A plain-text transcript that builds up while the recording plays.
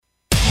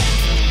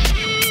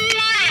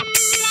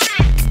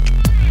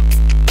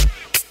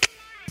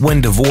When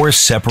divorce,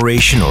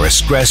 separation, or a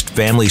stressed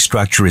family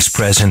structure is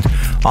present,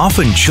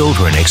 often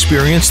children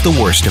experience the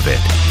worst of it.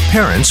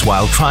 Parents,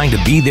 while trying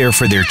to be there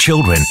for their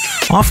children,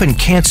 often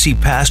can't see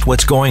past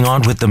what's going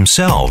on with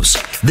themselves.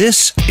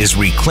 This is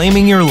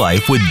Reclaiming Your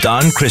Life with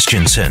Dawn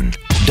Christensen.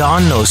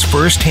 Dawn knows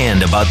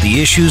firsthand about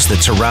the issues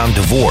that surround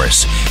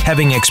divorce,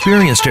 having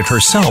experienced it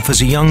herself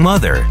as a young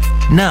mother.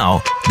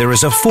 Now, there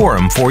is a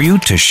forum for you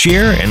to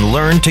share and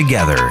learn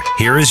together.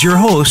 Here is your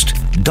host,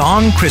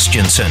 Dawn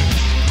Christensen.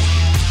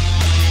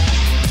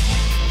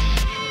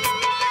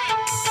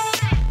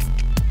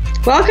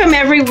 Welcome,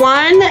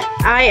 everyone.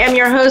 I am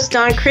your host,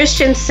 Dawn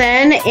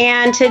Christensen,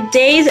 and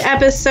today's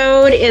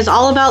episode is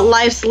all about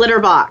life's litter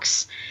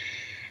box.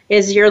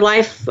 Is your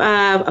life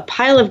a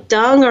pile of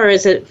dung, or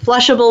is it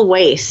flushable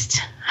waste?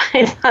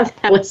 I thought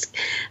that was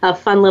a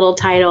fun little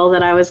title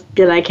that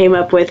I came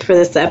up with for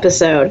this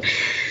episode.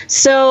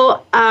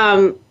 So,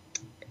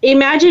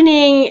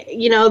 imagining,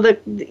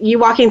 you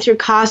walking through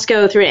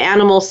Costco through an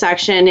animal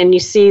section, and you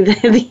see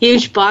the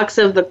huge box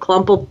of the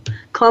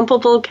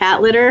clumpable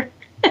cat litter.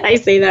 I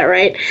say that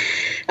right.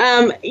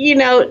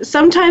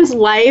 Sometimes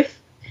life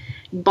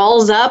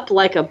balls up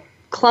like a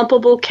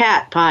clumpable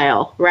cat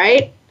pile,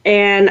 right?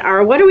 And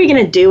what are we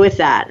going to do with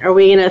that? Are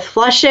we going to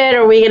flush it,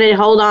 or are we going to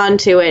hold on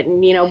to it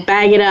and,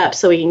 bag it up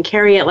so we can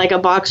carry it like a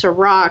box of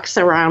rocks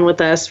around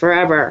with us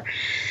forever?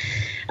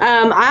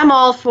 I'm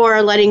all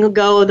for letting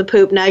go of the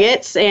poop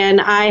nuggets, and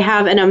I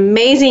have an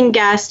amazing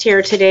guest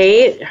here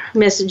today,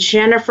 Miss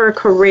Jennifer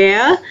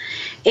Correa.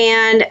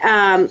 And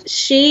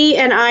she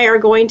and I are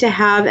going to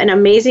have an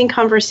amazing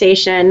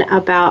conversation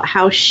about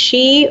how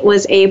she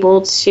was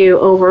able to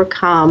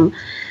overcome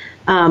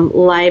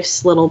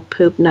life's little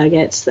poop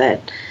nuggets that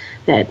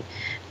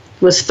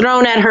was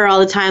thrown at her all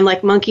the time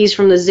like monkeys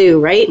from the zoo,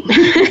 right?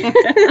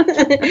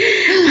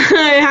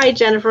 Hi,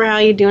 Jennifer. How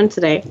are you doing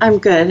today? I'm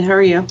good. How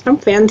are you? I'm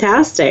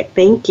fantastic.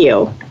 Thank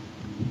you.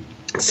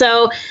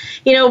 So,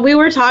 we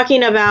were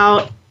talking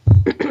about,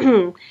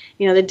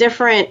 the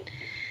different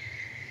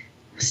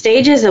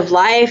stages of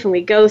life, and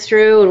we go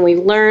through and we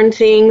learn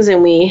things,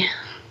 and we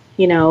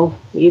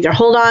either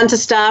hold on to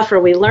stuff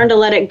or we learn to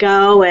let it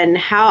go. And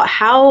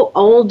how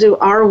old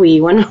are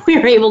we when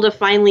we're able to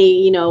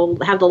finally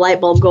have the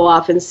light bulb go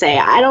off and say,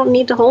 I don't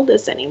need to hold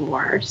this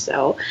anymore?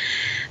 So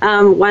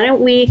why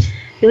don't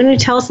you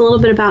tell us a little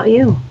bit about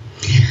you?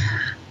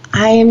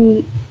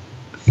 I'm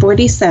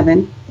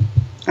 47.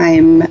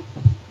 I'm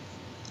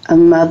a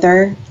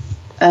mother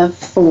of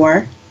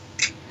 4.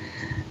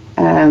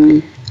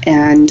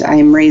 And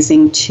I'm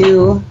raising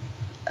 2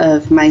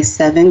 of my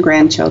 7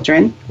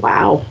 grandchildren.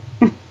 Wow.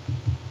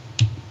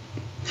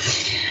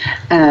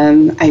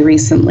 I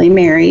recently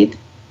married.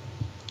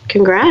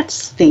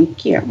 Congrats.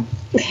 Thank you.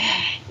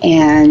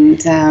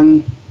 And,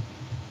 I've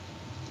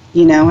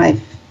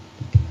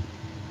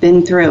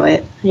been through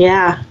it.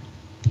 Yeah.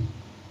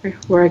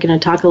 We're going to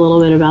talk a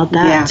little bit about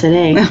that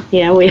today.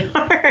 Yeah, we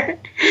are.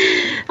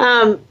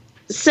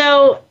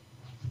 So,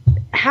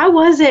 how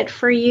was it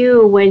for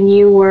you when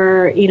you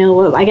were,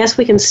 I guess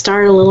we can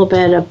start a little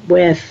bit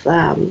with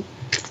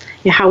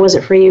how was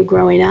it for you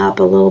growing up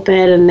a little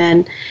bit, and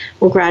then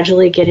we'll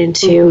gradually get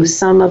into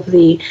some of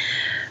the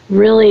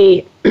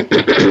really,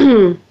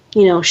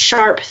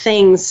 sharp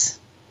things,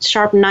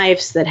 sharp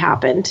knives that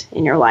happened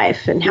in your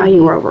life and how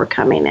you were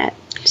overcoming it.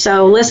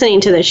 So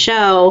listening to the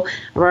show,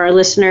 for our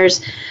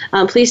listeners,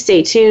 please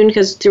stay tuned,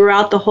 because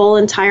throughout the whole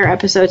entire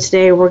episode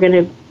today, we're going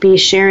to be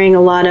sharing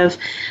a lot of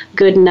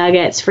good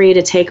nuggets for you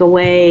to take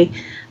away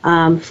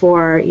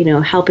for,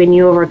 helping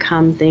you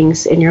overcome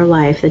things in your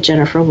life that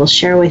Jennifer will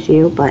share with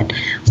you. But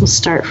we'll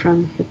start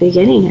from the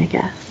beginning, I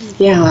guess.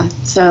 Yeah.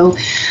 So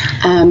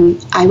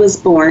I was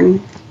born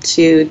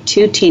to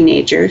 2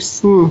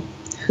 teenagers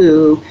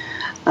who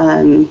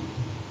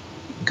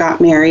got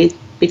married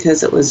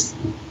because it was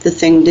the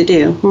thing to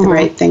do, the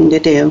right thing to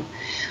do.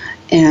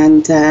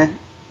 And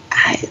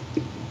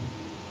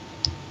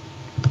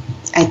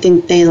I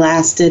think they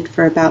lasted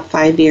for about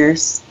 5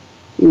 years.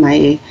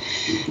 My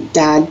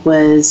dad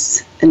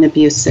was an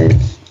abusive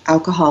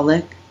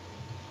alcoholic,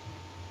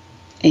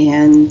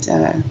 and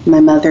my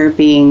mother,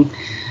 being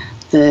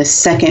the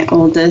second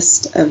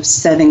oldest of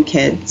 7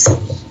 kids,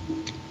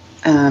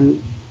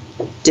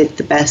 did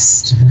the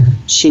best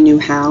she knew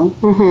how.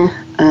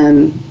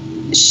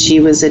 She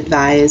was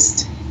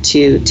advised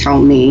to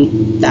tell me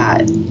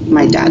that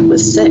my dad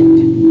was sick,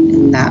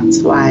 and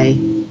that's why,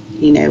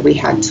 we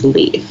had to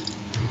leave.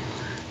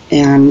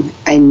 And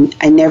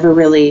I never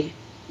really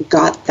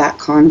got that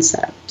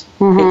concept,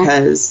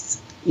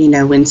 because,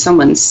 when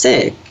someone's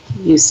sick,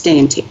 you stay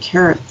and take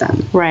care of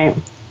them. Right.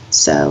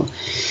 So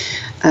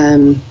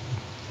I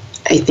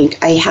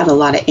think I had a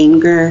lot of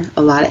anger,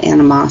 a lot of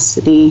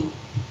animosity,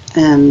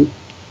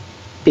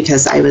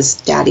 because I was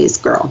daddy's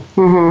girl.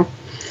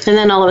 And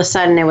then all of a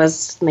sudden it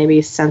was maybe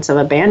a sense of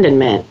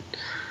abandonment.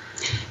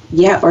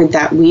 Yeah, or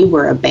that we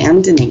were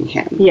abandoning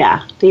him.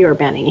 Yeah, that you were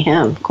abandoning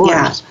him, of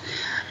course.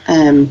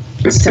 Yeah.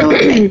 So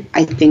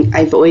I think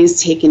I've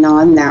always taken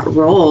on that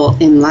role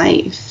in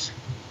life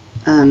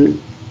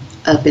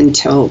up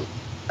until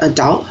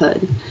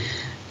adulthood.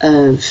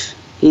 of,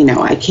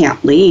 I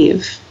can't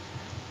leave.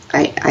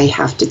 I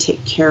have to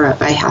take care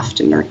of, I have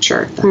to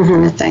nurture, that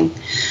kind of thing.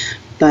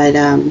 But,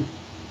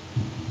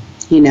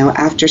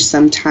 after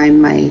some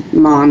time, my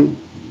mom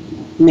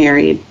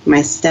married my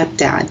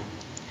stepdad,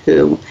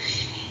 who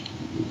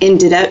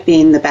ended up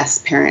being the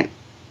best parent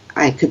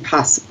I could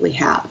possibly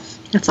have.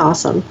 That's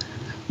awesome.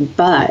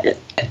 But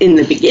in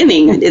the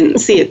beginning, I didn't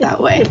see it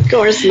that way. Of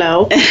course,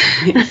 no.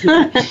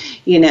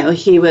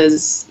 He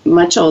was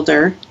much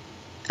older,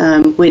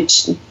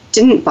 which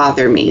didn't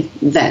bother me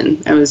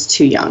then. I was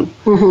too young.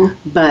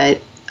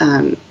 But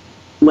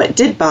what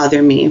did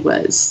bother me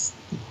was,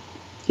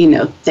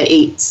 the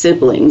 8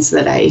 siblings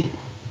that I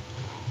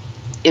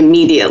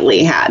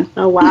immediately had.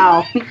 Oh,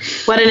 wow.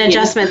 What an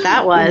adjustment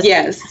that was.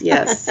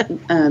 Yes.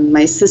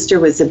 My sister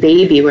was a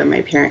baby when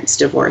my parents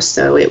divorced,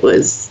 so it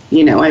was,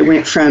 I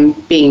went from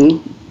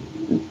being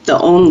the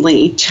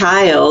only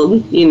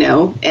child,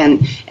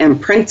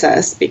 and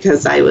princess,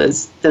 because I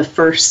was the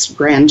first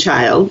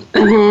grandchild,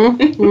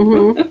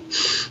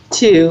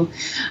 to,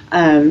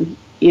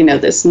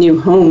 this new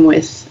home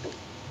with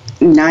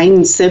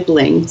 9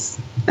 siblings.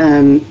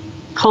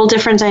 Whole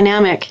different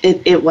dynamic.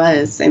 It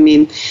was. I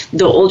mean,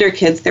 the older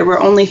kids, there were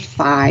only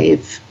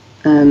 5,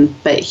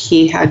 but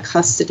he had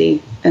custody.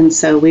 And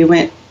so we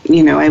went,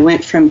 I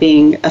went from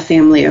being a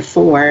family of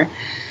 4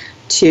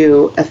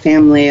 to a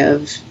family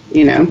of,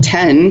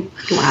 10.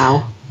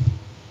 Wow.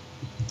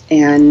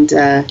 And,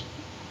 the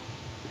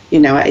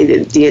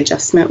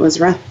adjustment was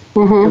rough.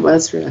 It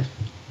was rough.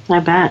 I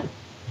bet.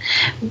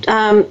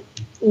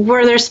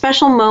 Were there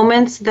special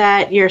moments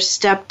that your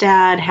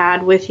stepdad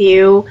had with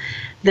you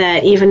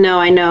that, even though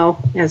I know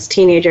as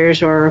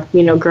teenagers or,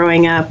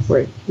 growing up,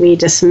 we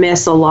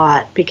dismiss a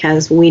lot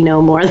because we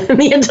know more than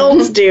the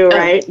adults do,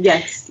 right?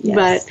 Yes.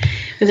 But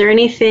is there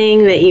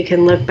anything that you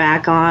can look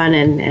back on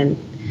and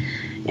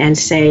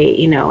say,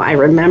 I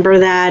remember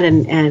that,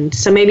 and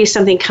so maybe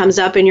something comes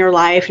up in your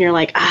life and you're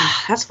like,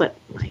 that's what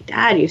my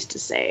dad used to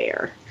say,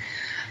 or...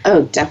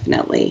 Oh,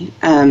 definitely.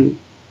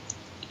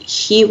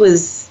 He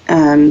was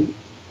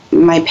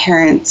my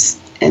parents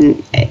and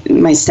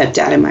my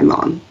stepdad and my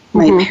mom.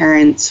 My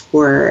parents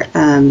were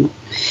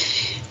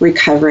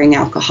recovering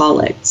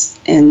alcoholics,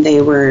 and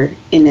they were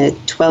in a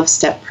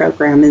 12-step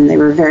program, and they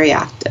were very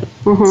active.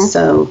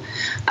 So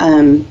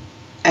and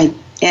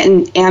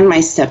my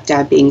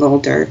stepdad being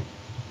older,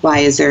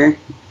 wiser,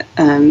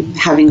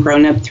 having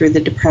grown up through the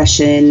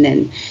Depression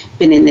and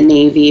been in the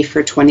Navy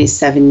for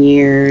 27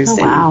 years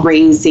and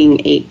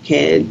raising 8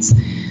 kids,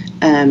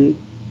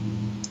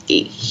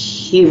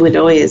 he would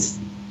always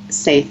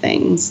say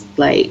things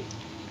like,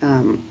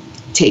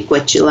 take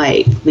what you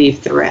like,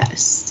 leave the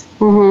rest.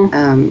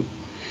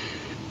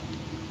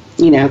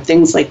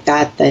 Things like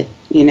that,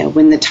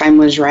 when the time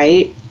was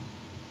right,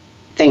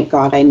 thank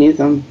God I knew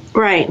them.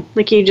 Right.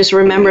 Like you just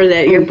remember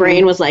that your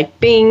brain was like,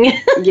 bing.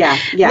 Yeah.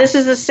 This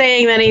is a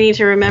saying that I need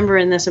to remember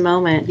in this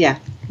moment. Yeah.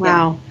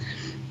 Wow.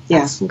 Yeah.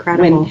 That's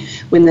incredible.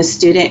 When the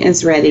student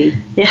is ready,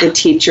 the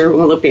teacher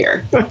will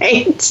appear.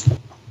 Right.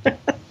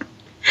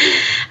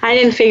 I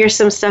didn't figure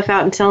some stuff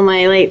out until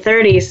my late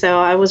 30s, so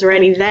I was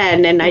ready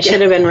then, and I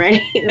should have been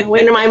ready.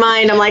 In my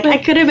mind, I'm like, I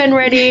could have been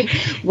ready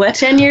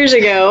 10 years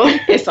ago.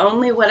 If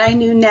only what I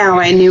knew now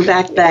I knew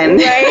back then.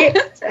 Right?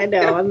 I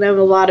know. I know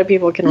a lot of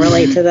people can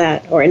relate to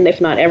that, or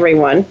if not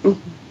everyone.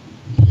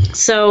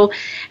 So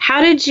how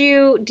did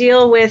you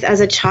deal with,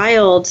 as a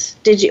child,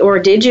 did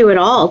you at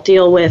all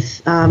deal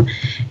with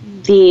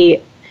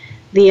the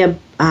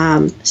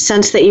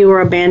sense that you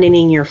were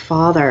abandoning your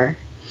father?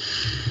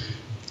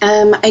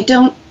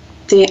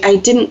 I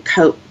didn't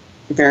cope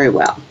very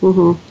well.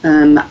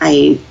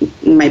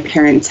 My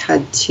parents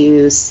had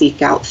to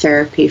seek out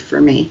therapy for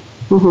me,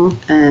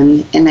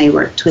 and I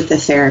worked with a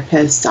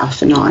therapist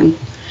off and on.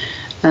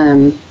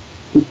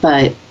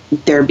 But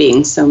there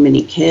being so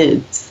many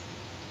kids,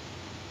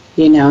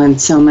 and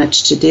so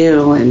much to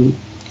do, and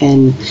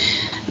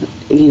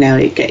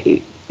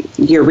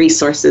your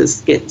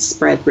resources get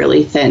spread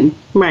really thin,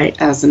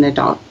 right, as an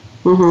adult.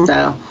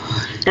 So,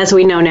 as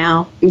we know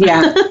now.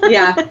 Yeah.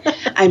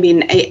 I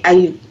mean,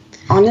 I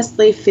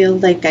honestly feel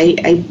like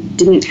I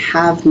didn't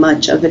have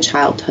much of a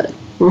childhood,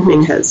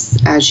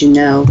 because, as you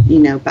know,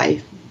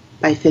 by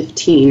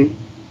 15,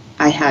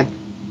 I had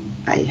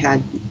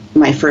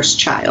my first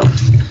child.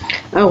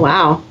 Oh,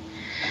 wow.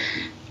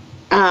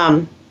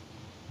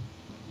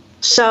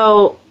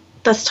 So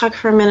let's talk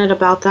for a minute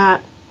about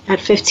that.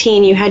 At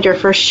 15, you had your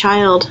first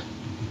child.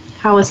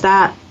 How was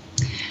that?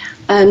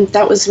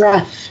 That was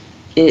rough.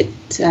 I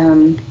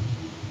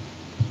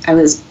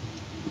was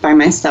by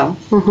myself.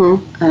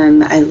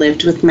 I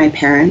lived with my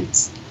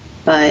parents,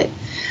 but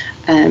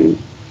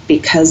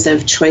because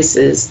of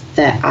choices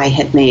that I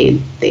had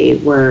made, they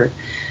were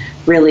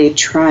really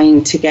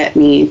trying to get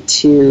me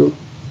to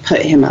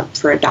put him up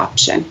for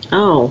adoption.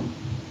 Oh,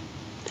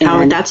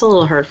 that's a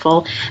little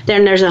hurtful.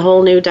 Then there's a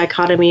whole new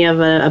dichotomy of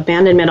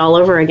abandonment all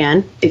over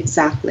again.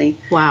 Exactly.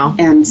 Wow.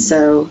 And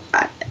so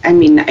I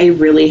mean, I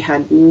really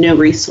had no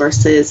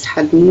resources,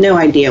 had no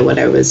idea what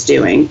I was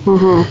doing.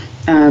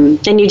 And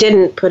you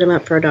didn't put him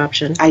up for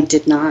adoption? I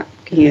did not.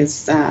 He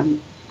is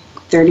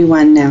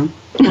 31 now.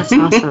 That's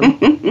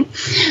awesome.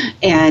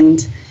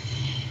 And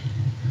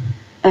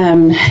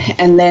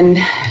then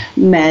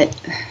met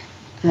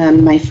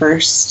my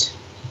first,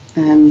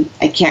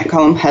 I can't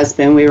call him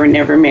husband. We were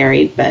never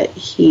married, but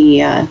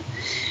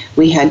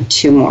we had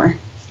 2 more.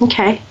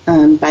 Okay.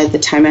 By the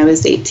time I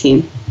was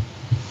 18.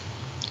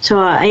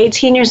 So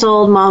 18 years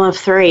old, mom of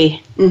 3.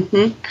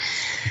 Mm-hmm.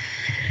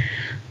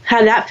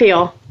 How'd that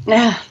feel?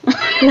 Yeah.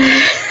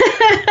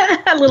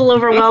 A little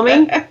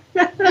overwhelming?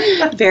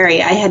 Very.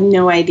 I had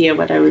no idea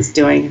what I was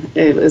doing.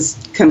 It was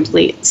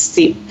complete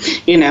seat,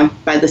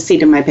 by the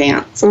seat of my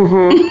pants.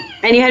 Mm-hmm.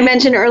 And you had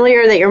mentioned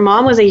earlier that your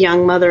mom was a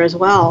young mother as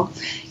well.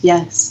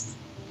 Yes.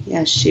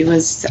 Yes, she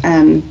was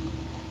a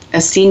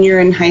senior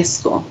in high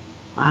school.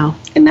 Wow.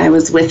 And I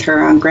was with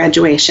her on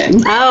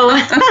graduation. Oh.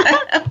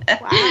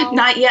 Wow.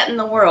 Not yet in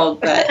the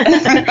world, but.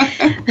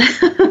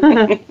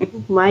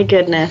 My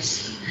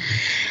goodness.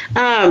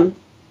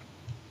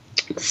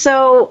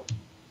 So,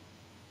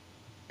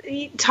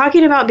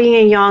 talking about being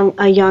a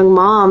young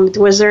mom,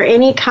 was there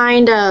any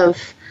kind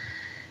of,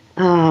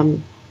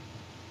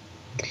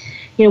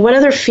 what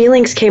other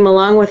feelings came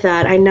along with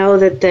that? I know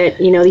that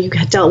you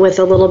dealt with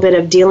a little bit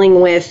of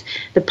dealing with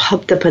the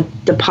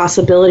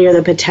possibility or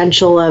the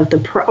potential of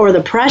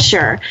the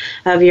pressure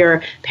of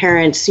your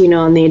parents,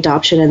 and the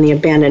adoption and the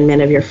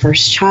abandonment of your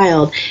first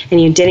child,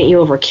 and you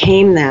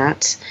overcame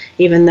that,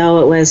 even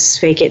though it was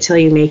fake it till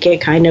you make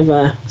it kind of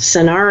a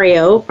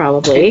scenario,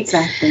 probably.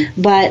 Exactly.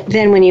 But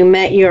then when you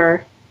met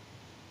your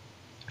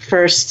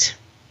first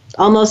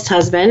almost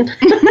husband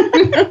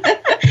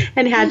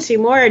and had 2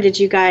 more, did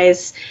you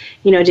guys,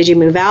 did you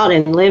move out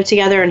and live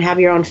together and have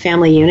your own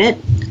family unit?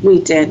 We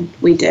did.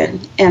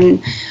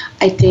 And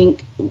I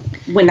think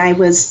when I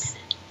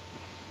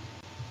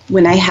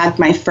had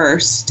my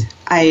first,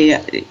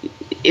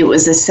 it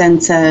was a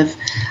sense of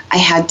I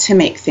had to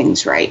make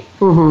things right.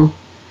 Mm-hmm.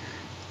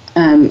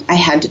 I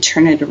had to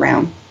turn it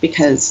around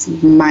because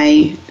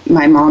my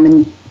mom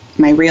and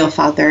my real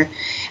father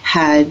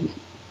had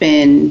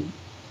been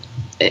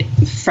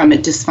from a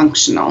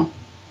dysfunctional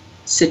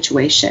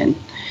situation,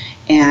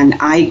 and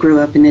I grew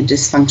up in a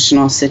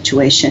dysfunctional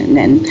situation,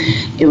 and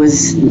it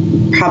was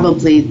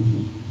probably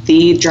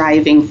the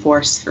driving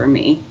force for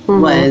me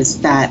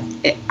was that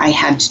I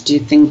had to do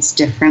things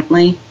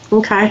differently.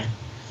 Okay.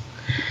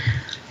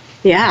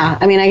 Yeah,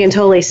 I mean, I can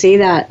totally see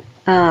that.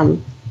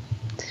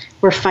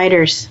 We're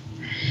fighters.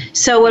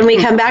 So when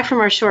we come back from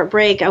our short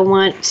break, I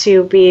want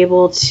to be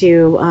able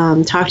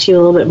to talk to you a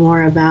little bit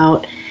more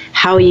about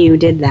how you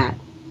did that.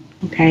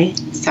 Okay?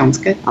 Sounds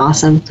good.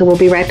 Awesome. So we'll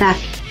be right back.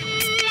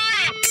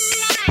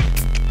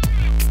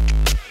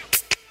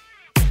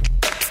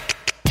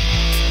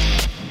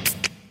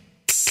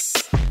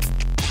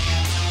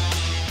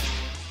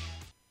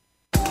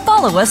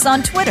 Follow us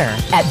on Twitter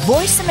at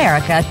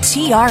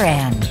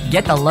VoiceAmericaTRN.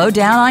 Get the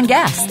lowdown on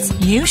guests,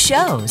 new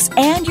shows,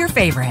 and your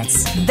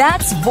favorites.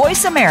 That's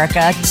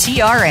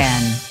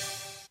VoiceAmericaTRN.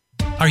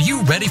 Are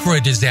you ready for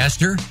a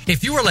disaster?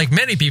 If you are like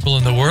many people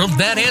in the world,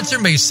 that answer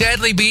may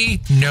sadly be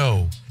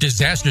no.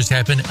 Disasters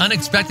happen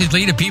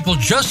unexpectedly to people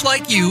just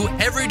like you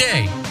every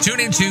day. Tune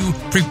into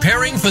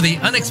Preparing for the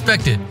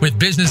Unexpected with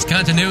business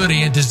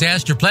continuity and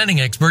disaster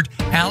planning expert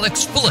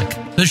Alex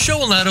Fullick. The show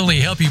will not only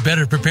help you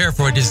better prepare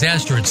for a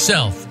disaster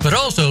itself, but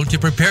also to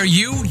prepare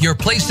you, your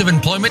place of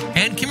employment,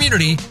 and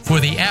community for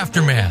the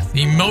aftermath,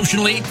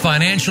 emotionally,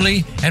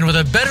 financially, and with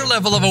a better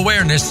level of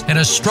awareness and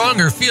a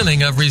stronger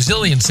feeling of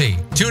resiliency.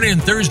 Tune in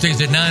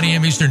Thursdays at 9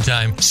 a.m. Eastern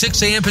Time,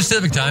 6 a.m.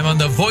 Pacific Time on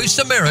the Voice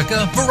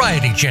America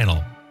Variety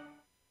Channel.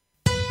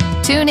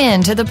 Tune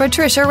in to The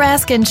Patricia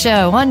Raskin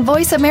Show on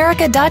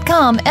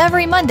VoiceAmerica.com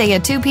every Monday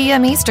at 2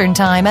 p.m. Eastern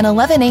Time and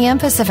 11 a.m.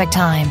 Pacific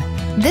Time.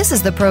 This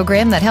is the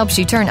program that helps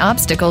you turn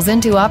obstacles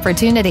into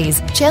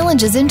opportunities,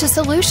 challenges into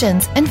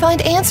solutions, and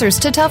find answers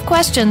to tough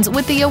questions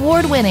with the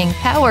award-winning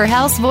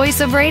powerhouse voice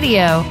of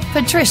radio,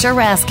 Patricia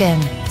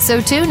Raskin.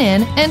 So tune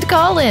in and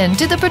call in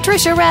to The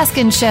Patricia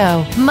Raskin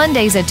Show,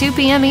 Mondays at 2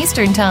 p.m.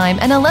 Eastern Time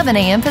and 11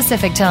 a.m.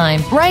 Pacific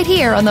Time, right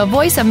here on the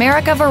Voice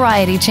America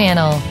Variety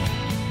Channel.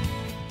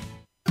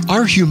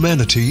 Our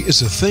humanity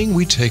is a thing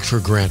we take for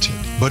granted,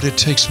 but it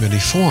takes many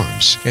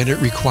forms, and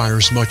it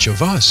requires much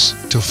of us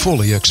to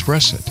fully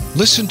express it.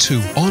 Listen to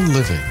On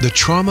Living, the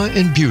Trauma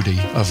and Beauty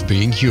of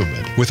Being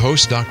Human, with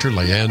host Dr.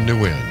 Leanne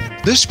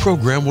Nguyen. This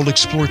program will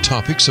explore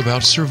topics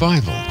about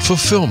survival,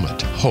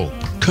 fulfillment, hope,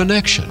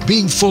 connection,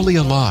 being fully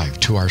alive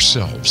to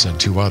ourselves and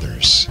to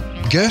others.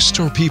 Guests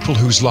or people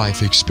whose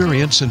life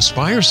experience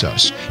inspires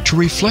us to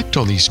reflect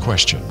on these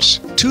questions.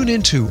 Tune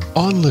into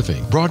On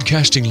Living,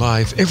 broadcasting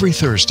live every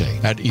Thursday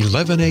at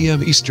 11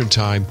 a.m. Eastern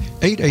Time,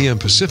 8 a.m.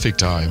 Pacific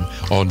Time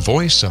on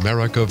Voice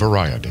America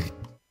Variety.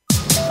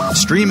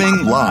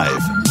 Streaming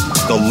live,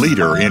 the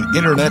leader in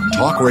Internet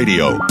Talk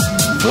Radio,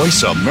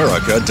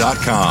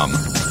 VoiceAmerica.com.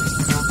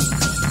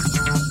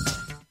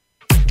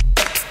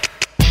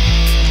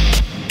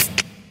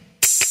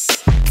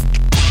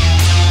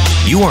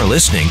 You are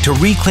listening to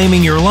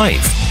Reclaiming Your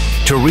Life.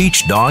 To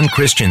reach Dawn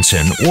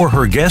Christensen or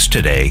her guest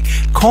today,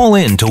 call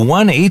in to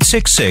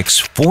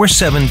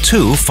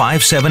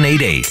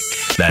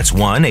 1-866-472-5788. That's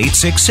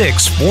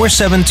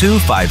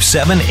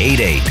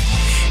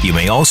 1-866-472-5788. You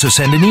may also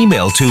send an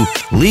email to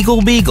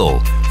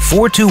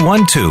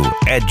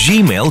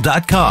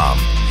legalbeagle4212@gmail.com.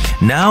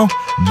 Now,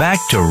 back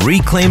to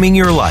Reclaiming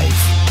Your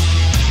Life.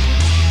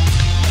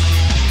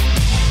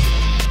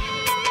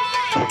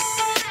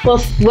 Well,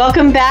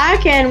 welcome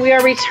back, and we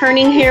are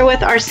returning here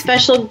with our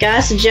special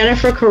guest,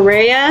 Jennifer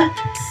Correa.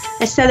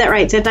 I said that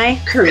right, didn't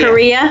I?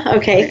 Correa.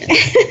 Okay.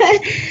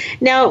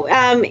 Now,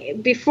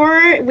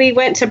 before we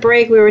went to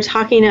break, we were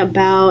talking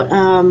about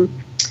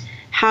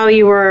how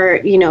you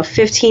were,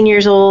 15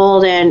 years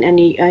old and a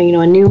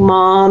new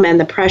mom,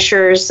 and the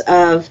pressures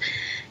of,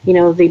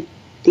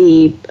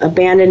 the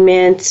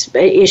abandonment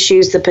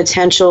issues, the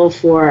potential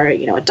for,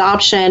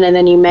 adoption, and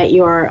then you met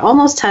your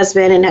almost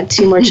husband and had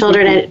 2 more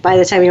children by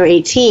the time you were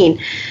 18.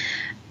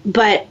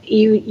 But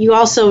you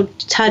also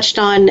touched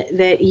on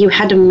that you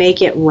had to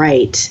make it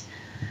right.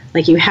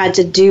 Like you had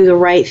to do the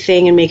right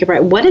thing and make it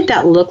right. What did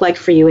that look like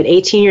for you at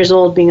 18 years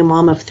old, being a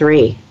mom of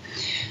 3?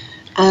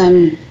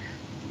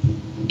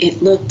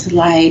 It looked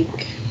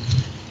like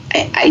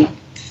I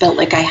felt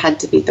like I had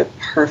to be the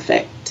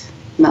perfect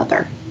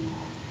mother.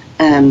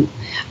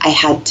 I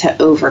had to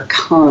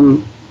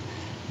overcome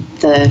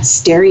the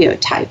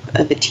stereotype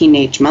of a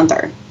teenage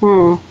mother.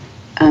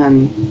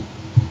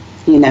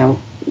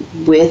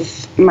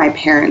 With my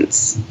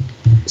parents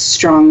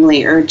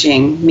strongly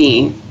urging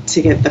me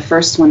to get the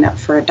first one up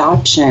for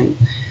adoption,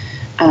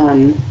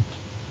 I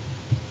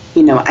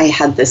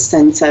had this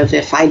sense of,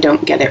 if I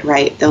don't get it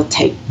right, they'll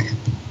take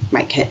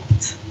my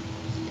kids.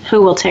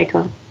 Who will take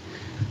them?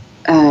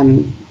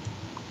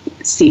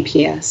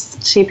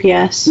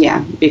 CPS.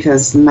 Yeah,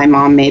 because my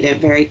mom made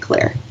it very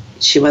clear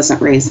she wasn't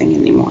raising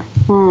anymore.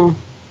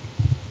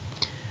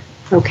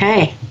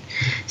 Okay.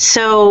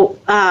 So,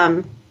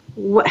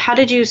 how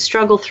did you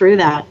struggle through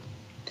that?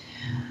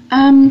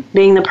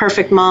 Being the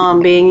perfect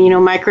mom, being,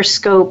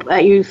 microscope,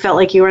 you felt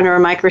like you were under a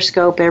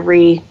microscope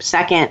every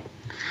second.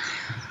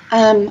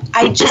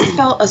 I just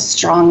felt a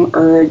strong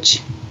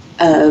urge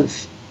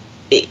of,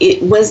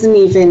 it wasn't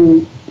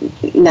even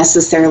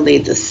necessarily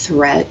the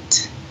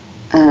threat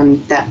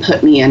that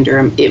put me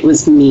under, it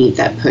was me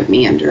that put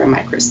me under a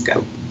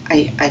microscope.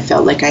 I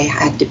felt like I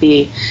had to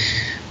be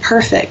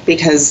perfect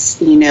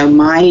because,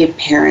 my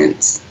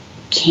parents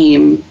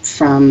came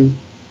from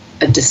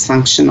a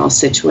dysfunctional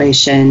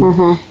situation,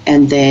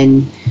 and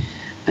then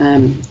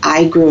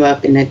I grew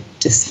up in a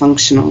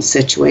dysfunctional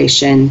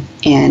situation,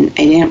 and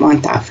I didn't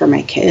want that for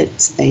my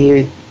kids.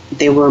 They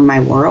were my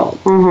world.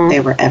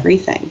 They were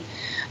everything.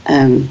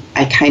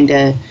 I kind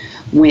of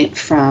went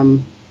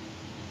from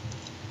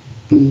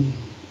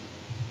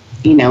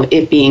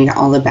it being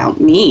all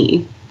about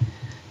me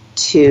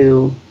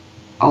to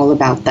all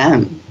about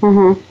them.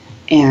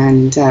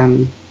 And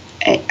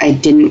I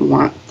didn't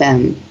want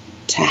them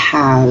to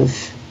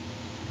have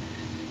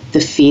the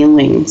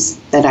feelings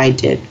that I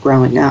did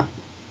growing up,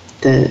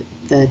 the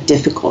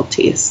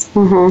difficulties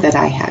that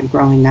I had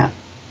growing up.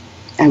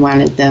 I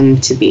wanted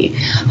them to be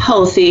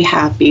healthy,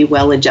 happy,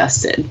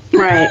 well-adjusted.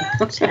 Right.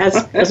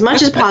 As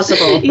much as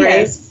possible, right?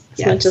 Yes.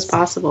 As much as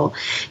possible.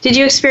 Did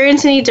you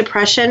experience any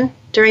depression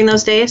during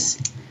those days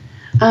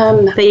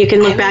that you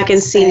can look back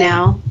and see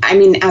now? I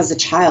mean, as a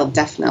child,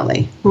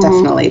 definitely.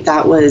 Definitely.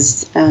 That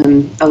was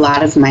a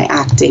lot of my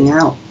acting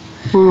out.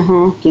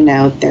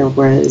 There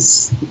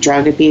was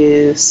drug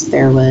abuse,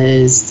 there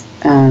was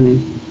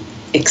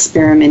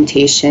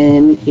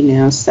experimentation,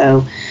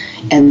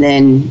 and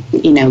then,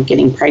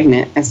 getting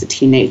pregnant as a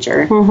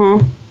teenager.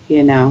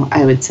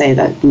 I would say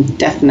that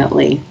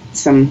definitely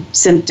some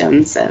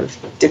symptoms of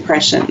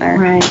depression there.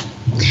 Right.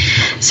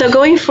 So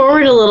going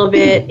forward a little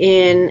bit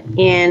in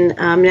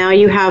now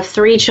you have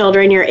 3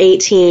 children, you're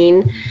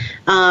 18.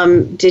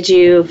 Did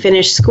you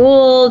finish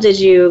school? Did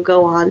you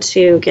go on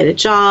to get a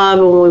job?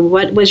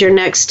 What was your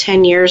next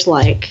 10 years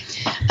like?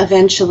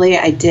 Eventually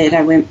I did.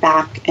 I went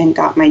back and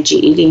got my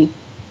GED.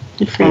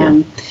 Good for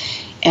you.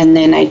 And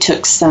then I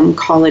took some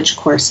college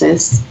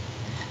courses.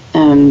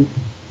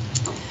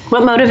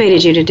 What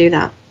motivated you to do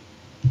that?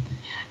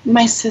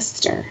 My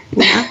sister.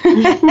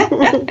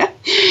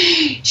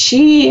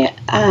 She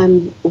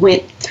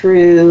went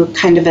through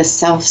kind of a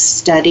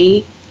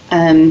self-study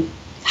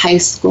high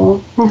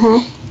school,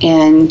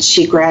 and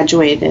she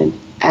graduated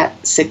at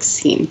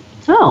 16.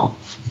 Oh.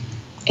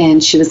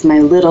 And she was my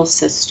little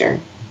sister,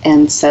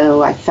 and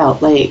so I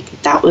felt like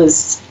that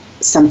was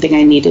something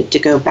I needed to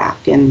go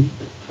back and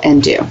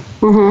do.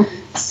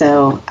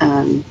 So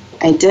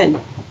I did.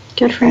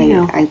 Good for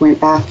you. I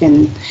went back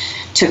and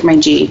took my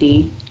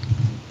GED.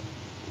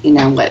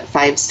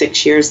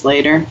 5-6 years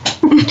later.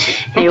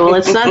 Hey, well,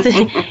 it's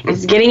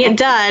getting it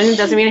done.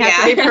 Doesn't mean it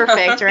has to be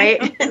perfect,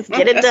 right? Let's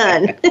get it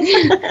done.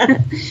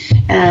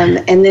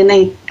 And then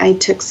I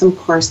took some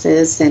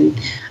courses, and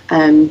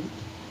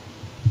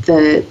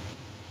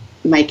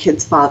my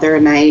kid's father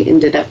and I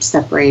ended up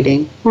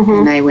separating,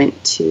 and I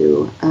went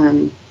to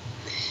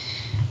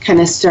kind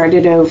of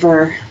started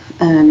over,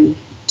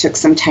 took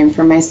some time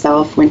for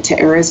myself, went to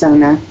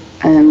Arizona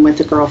with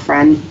a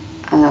girlfriend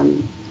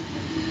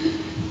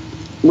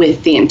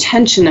with the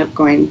intention of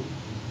going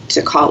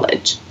to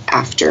college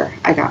after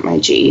I got my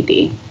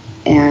GED,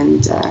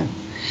 and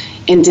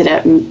ended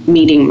up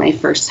meeting my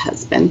first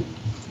husband,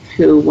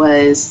 who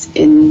was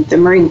in the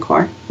Marine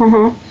Corps.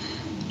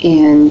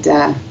 And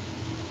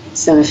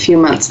so a few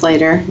months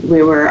later,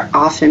 we were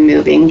off and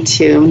moving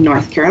to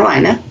North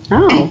Carolina.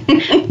 Oh,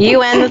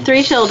 you and the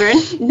 3 children.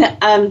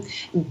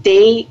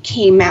 They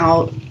came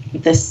out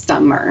this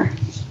summer.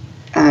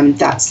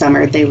 That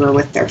summer, they were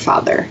with their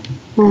father,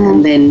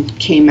 and then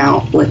came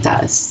out with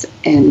us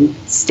and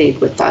stayed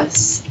with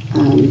us.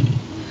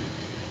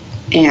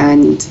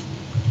 And,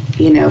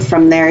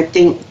 from there,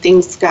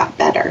 things got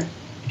better.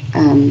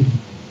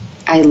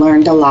 I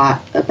learned a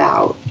lot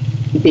about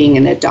being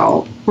an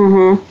adult,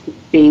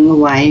 being a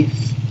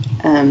wife.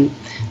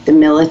 The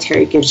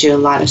military gives you a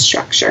lot of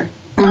structure.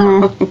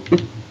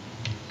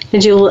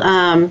 Did you,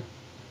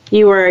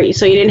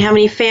 so you didn't have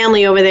any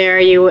family over there.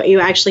 You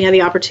actually had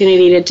the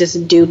opportunity to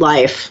just do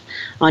life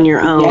on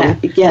your own,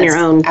 on your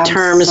own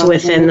terms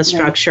within the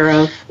structure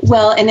of.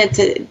 Well, and it's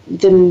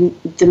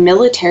the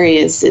military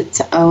is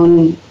its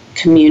own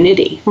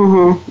community,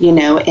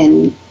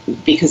 and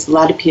because a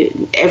lot of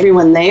people,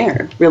 everyone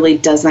there really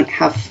doesn't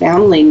have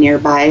family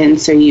nearby, and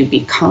so you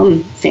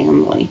become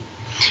family.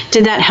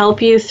 Did that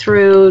help you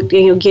through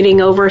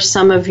getting over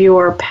some of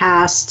your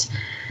past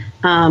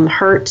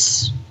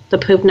hurts, the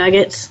poop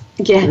nuggets?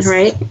 Yes.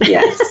 Right?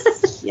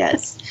 Yes.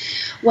 Yes.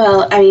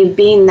 Well, I mean,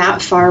 being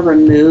that far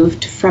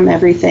removed from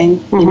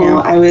everything,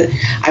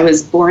 I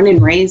was born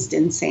and raised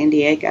in San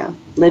Diego,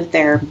 lived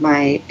there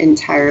my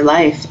entire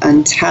life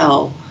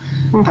until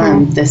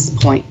this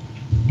point,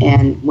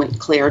 and went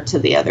clear to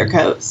the other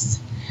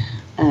coast.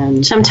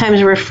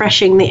 Sometimes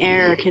refreshing the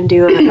air can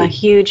do a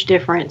huge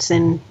difference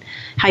in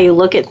how you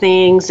look at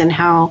things and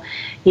how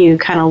you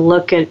kind of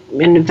look at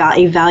and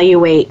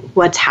evaluate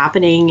what's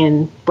happening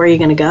and where you're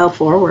going to go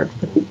forward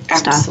with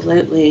stuff.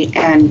 Absolutely.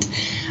 And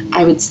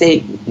I would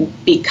say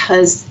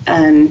because,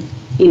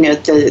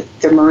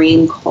 the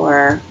Marine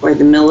Corps or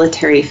the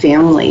military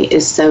family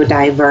is so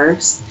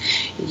diverse,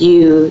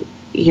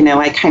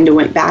 I kind of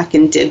went back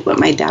and did what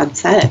my dad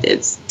said,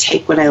 is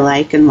take what I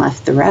like and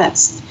left the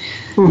rest.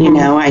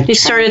 You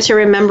started to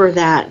remember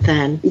that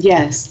then.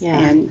 Yes. Yeah.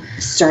 And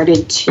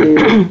started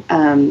to,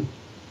 and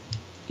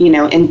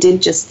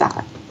did just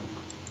that.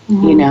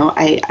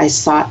 I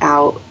sought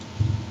out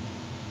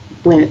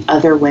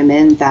other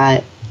women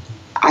that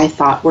I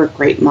thought were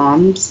great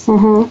moms,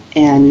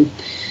 and,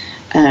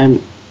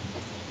 and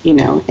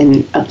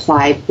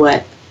applied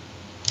what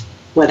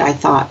I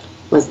thought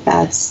was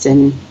best,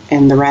 and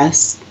the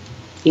rest,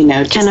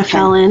 just kind of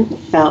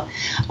fell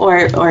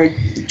or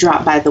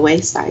dropped by the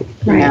wayside.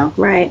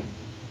 Right.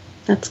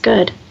 That's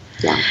good.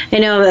 Yeah. I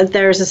know that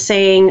there's a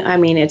saying, I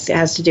mean, it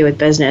has to do with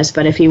business,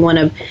 but if you want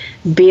to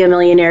be a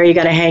millionaire, you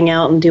got to hang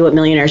out and do what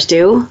millionaires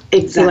do. Exactly.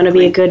 If you want to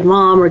be a good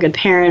mom or a good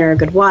parent or a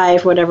good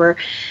wife, whatever,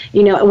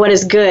 what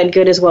is good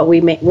is what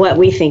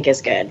we think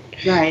is good.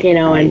 Right.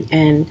 Right.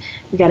 And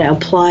you got to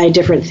apply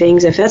different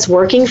things. If that's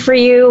working for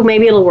you,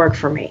 maybe it'll work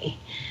for me.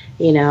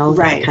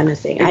 That kind of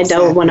thing.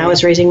 Exactly. When I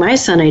was raising my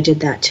son, I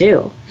did that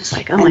too. It's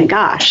like, my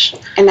gosh.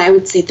 And I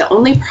would say the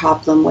only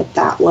problem with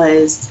that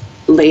was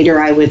later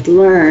I would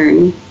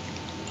learn,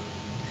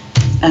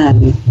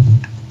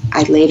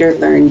 I later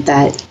learned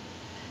that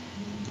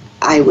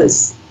I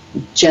was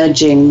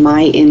judging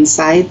my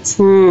insides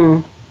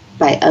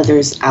by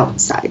others'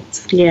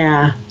 outsides.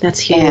 Yeah,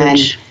 that's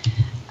huge.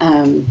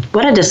 And,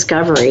 what a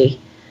discovery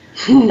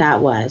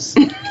that was.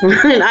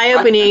 An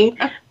eye-opening,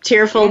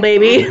 tearful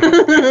baby.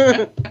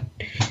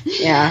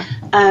 Yeah.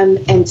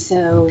 And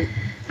so,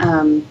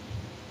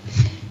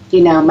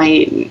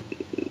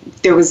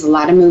 there was a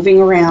lot of moving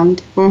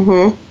around.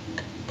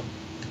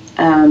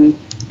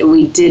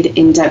 We did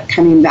end up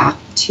coming back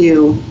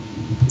to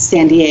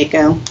San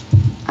Diego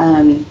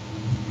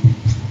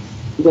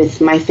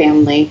with my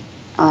family.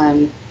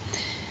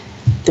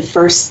 The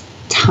first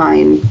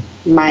time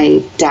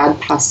my dad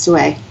passed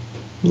away.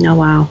 Oh,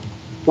 wow.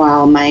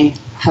 While my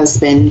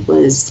husband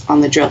was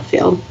on the drill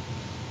field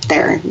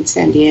there in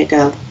San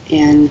Diego.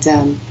 And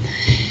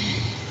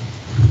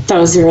that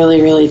was a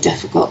really, really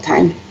difficult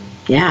time.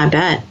 Yeah, I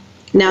bet.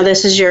 Now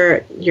this is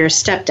your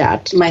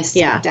stepdad. My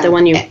stepdad. Yeah,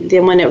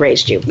 the one that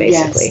raised you,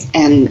 basically. Yes,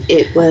 and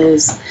it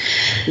was,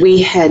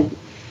 we had,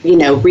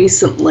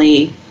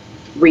 recently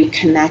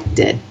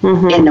reconnected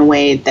in a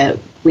way that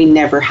we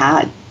never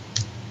had,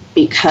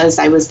 because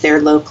I was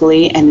there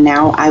locally and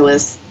now I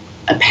was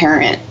a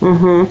parent.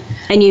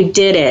 And you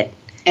did it.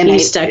 And you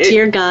stuck to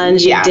your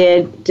guns. Yeah.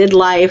 You did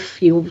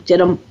life. You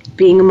did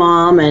being a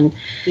mom, and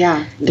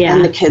yeah.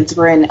 And the kids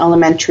were in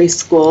elementary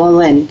school,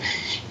 and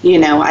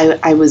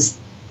I was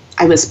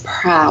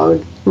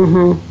proud,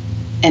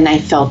 and I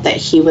felt that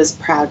he was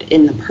proud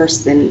in the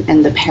person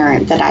and the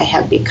parent that I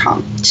had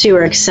become. So you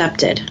were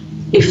accepted.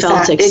 You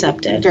felt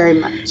accepted. Very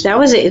much. That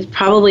was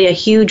probably a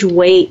huge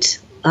weight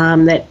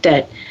that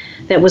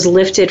was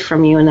lifted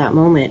from you in that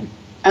moment.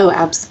 Oh,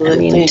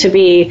 absolutely. I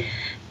mean,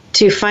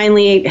 to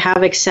finally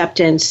have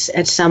acceptance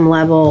at some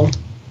level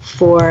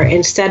for,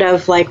 instead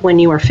of like when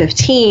you were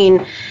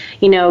 15,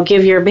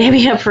 give your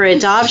baby up for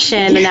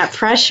adoption and that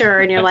pressure,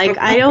 and you're like,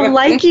 I don't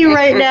like you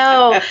right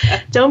now.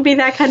 Don't be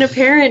that kind of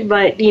parent.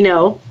 But,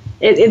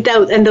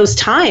 and those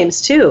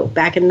times too,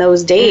 back in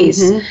those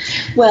days.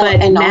 Mm-hmm. Well,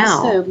 but and now,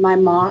 also my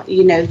mom,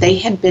 they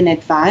had been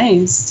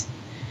advised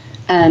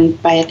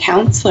by a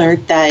counselor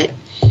that,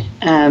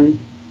 don't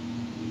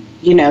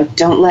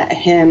let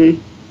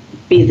him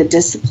be the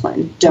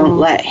discipline. Don't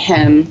let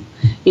him,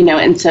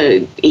 and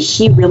so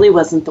he really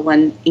wasn't the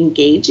one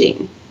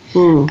engaging.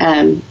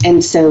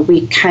 And so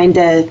we kind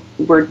of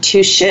were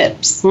two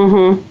ships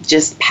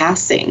just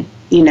passing,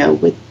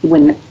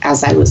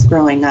 as I was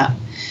growing up.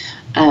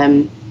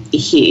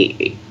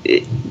 He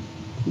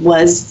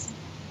was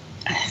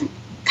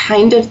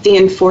kind of the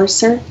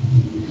enforcer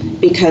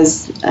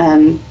because,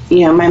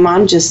 my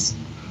mom just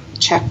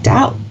checked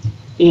out.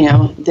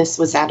 This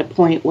was at a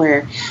point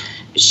where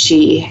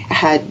she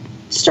had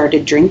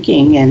started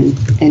drinking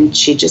and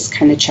she just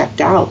kind of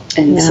checked out.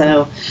 And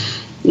so,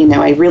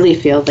 I really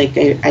feel like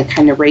I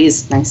kind of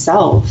raised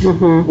myself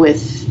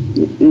with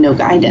no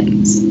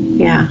guidance.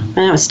 Yeah, and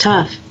that was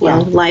tough. Yeah.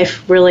 Well,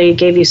 life really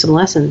gave you some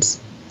lessons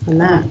on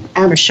that,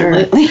 for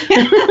sure.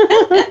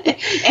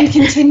 And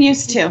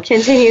continues to.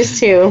 Continues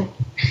to.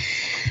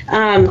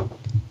 I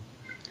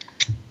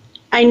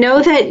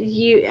know that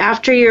you,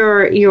 after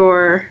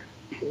your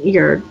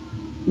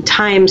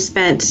time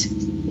spent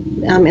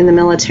in the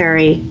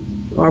military,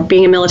 or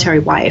being a military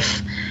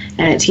wife,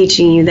 and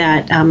teaching you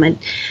that, and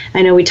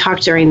I know we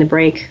talked during the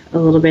break a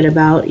little bit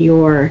about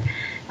your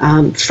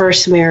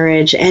first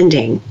marriage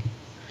ending.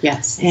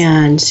 Yes.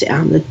 And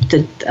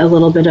a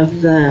little bit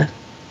of the...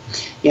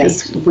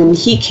 Yes, when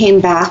he came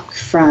back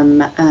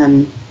from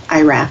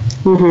Iraq,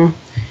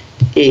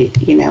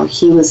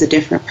 he was a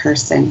different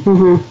person.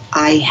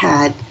 I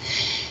had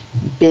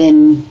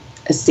been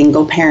a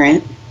single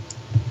parent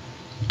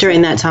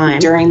during that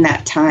time.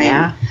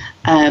 Yeah.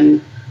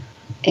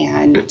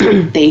 And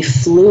they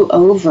flew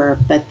over,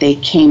 but they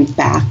came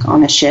back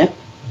on a ship.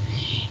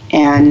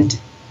 And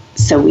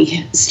so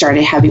we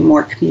started having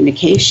more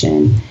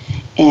communication,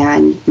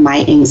 and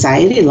my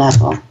anxiety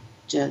level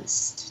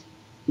just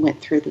went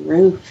through the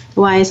roof.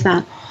 Why is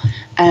that?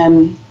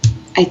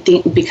 I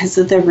think because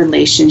of the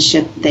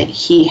relationship that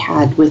he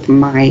had with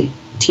my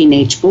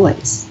teenage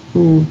boys.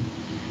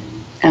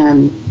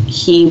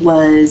 He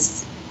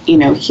was,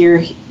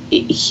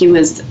 he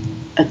was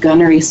a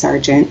gunnery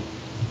sergeant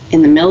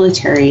in the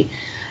military,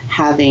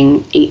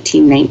 having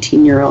 18,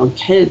 19-year-old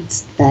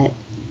kids that,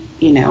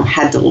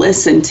 had to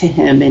listen to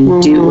him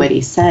and do what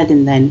he said.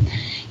 And then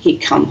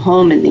he'd come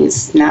home and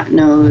these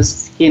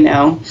snot-nosed,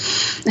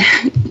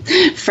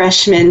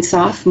 freshman,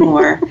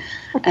 sophomore,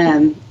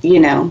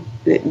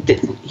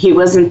 he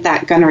wasn't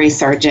that gunnery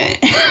sergeant.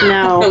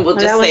 No, we'll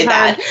just say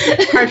that.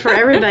 Hard for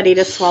everybody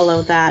to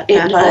swallow that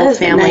It whole was,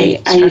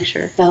 family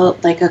structure. I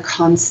felt like a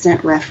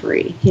constant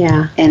referee.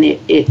 Yeah. And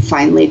it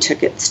finally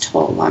took its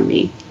toll on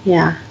me.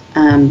 Yeah.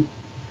 And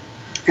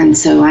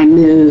so I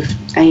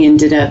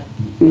ended up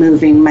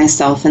moving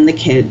myself and the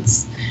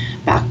kids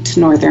back to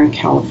Northern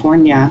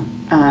California,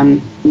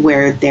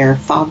 where their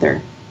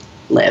father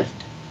lived.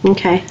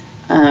 Okay.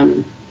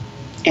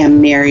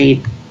 And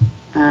married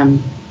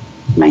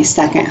my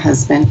second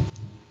husband.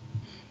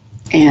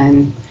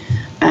 And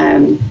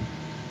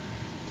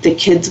the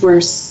kids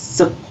were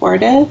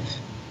supportive.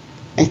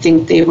 I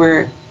think they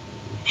were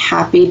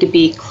happy to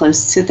be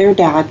close to their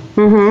dad.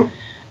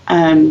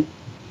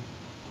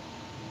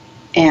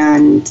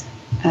 And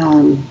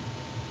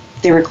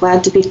they were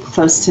glad to be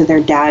close to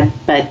their dad,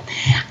 but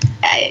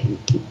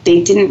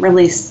they didn't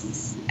really,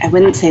 I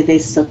wouldn't say they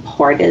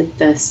supported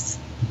this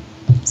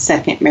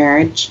second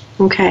marriage.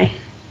 Okay.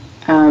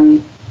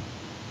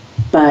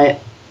 But,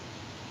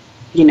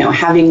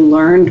 having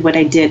learned what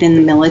I did in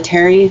the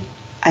military,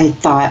 I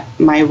thought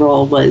my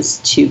role was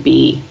to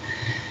be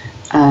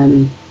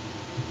kind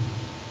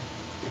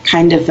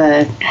of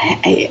I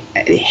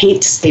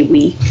hate to say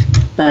weak,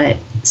 but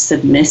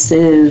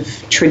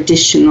submissive,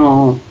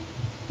 traditional,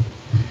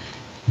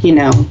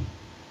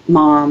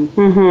 mom,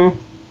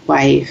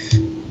 wife.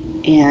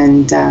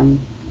 And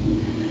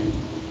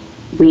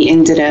we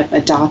ended up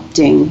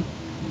adopting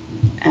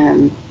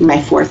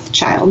my fourth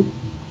child.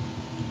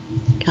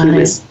 He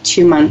was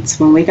 2 months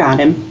when we got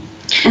him.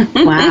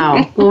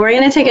 Wow. Well, we're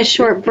going to take a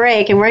short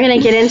break, and we're going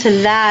to get into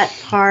that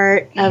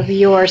part of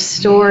your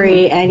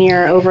story and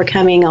your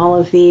overcoming all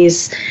of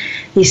these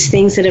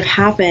things that have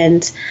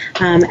happened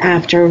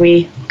after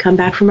we come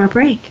back from our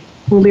break.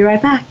 We'll be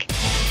right back.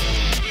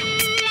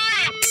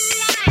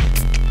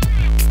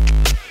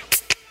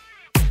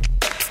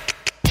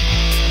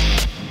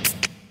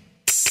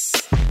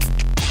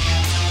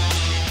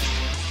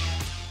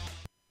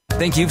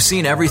 Think you've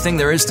seen everything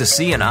there is to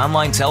see in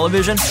online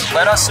television?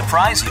 Let us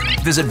surprise you.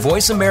 Visit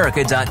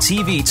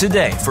voiceamerica.tv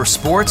today for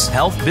sports,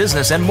 health,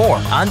 business, and more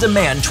on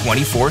demand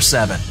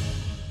 24/7.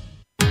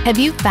 Have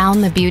you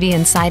found the beauty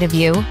inside of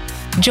you?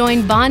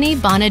 Join Bonnie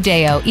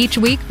Bonadeo each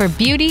week for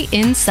Beauty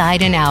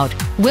Inside and Out.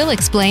 We'll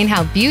explain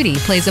how beauty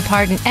plays a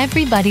part in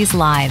everybody's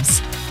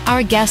lives.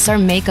 Our guests are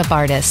makeup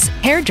artists,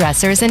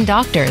 hairdressers, and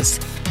doctors.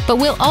 But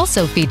we'll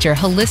also feature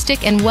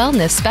holistic and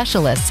wellness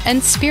specialists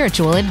and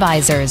spiritual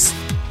advisors.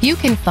 You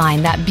can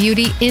find that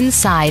beauty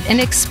inside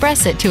and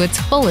express it to its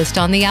fullest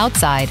on the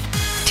outside.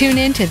 Tune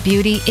in to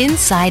Beauty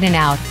Inside and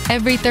Out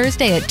every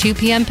Thursday at 2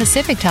 p.m.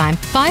 Pacific Time,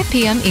 5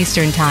 p.m.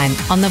 Eastern Time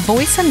on the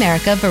Voice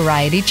America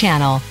Variety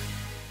Channel.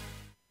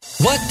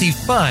 What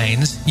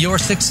defines your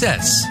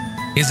success?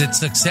 Is it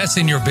success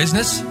in your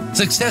business?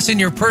 Success in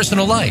your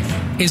personal life?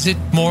 Is it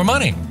more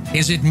money?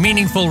 Is it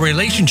meaningful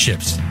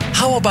relationships?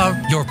 How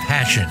about your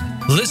passion?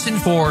 Listen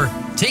for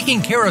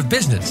Taking Care of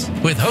Business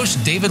with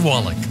host David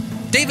Wallach.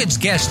 David's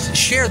guests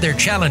share their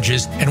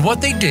challenges and what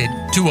they did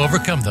to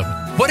overcome them.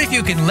 What if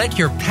you can let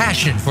your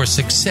passion for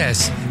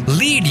success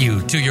lead you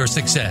to your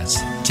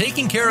success?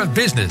 Taking Care of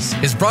Business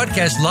is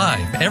broadcast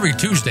live every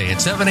Tuesday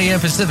at 7 a.m.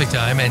 Pacific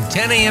Time and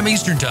 10 a.m.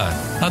 Eastern Time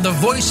on the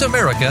Voice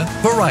America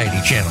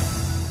Variety Channel.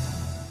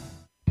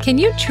 Can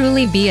you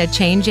truly be a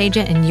change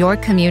agent in your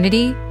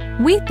community?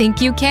 We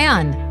think you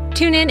can.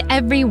 Tune in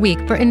every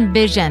week for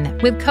Envision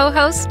with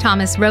co-hosts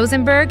Thomas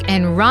Rosenberg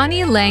and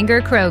Ronnie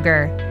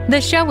Langer-Kroger. The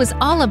show is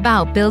all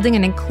about building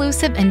an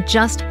inclusive and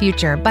just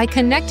future by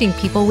connecting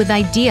people with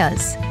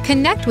ideas.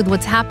 Connect with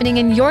what's happening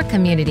in your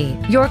community,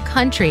 your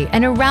country,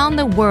 and around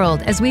the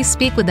world as we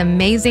speak with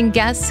amazing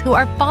guests who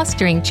are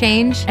fostering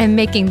change and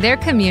making their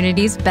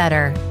communities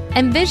better.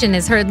 Envision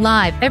is heard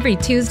live every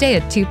Tuesday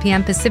at 2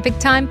 p.m. Pacific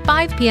Time,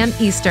 5 p.m.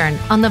 Eastern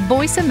on the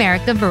Voice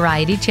America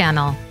Variety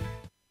Channel.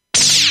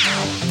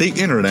 The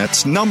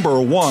Internet's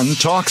 #1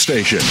 talk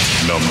station.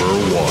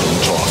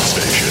 #1 talk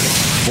station.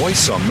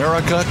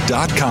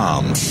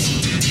 VoiceAmerica.com.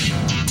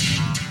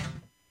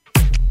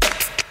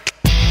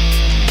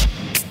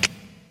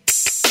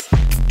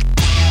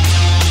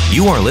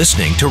 You are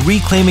listening to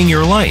Reclaiming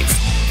Your Life.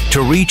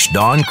 To reach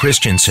Dawn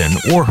Christensen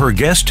or her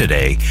guest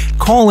today,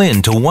 call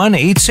in to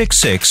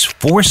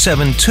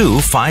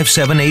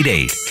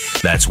 1-866-472-5788.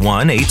 That's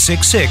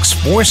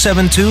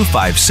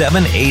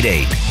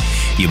 1-866-472-5788.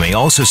 You may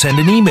also send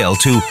an email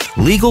to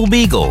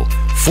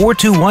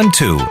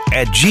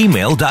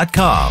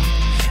legalbeagle4212@gmail.com.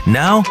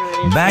 Now,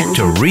 back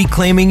to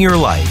Reclaiming Your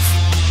Life.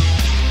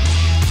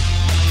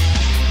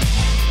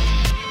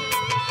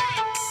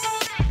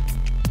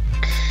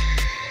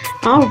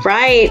 All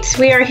right,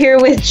 we are here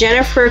with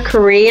Jennifer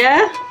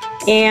Correa,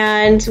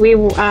 and we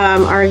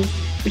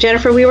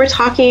Jennifer, we were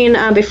talking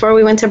before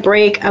we went to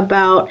break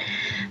about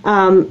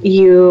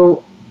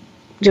you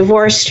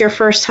divorced your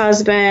first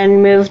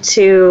husband, moved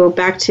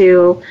back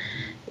to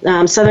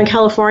Southern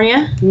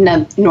California?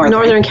 No,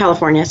 Northern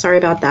California, sorry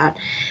about that.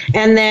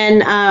 And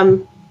then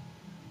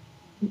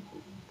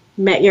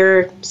met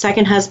your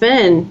second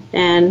husband,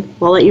 and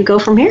we'll let you go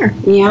from here.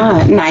 Yeah,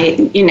 and I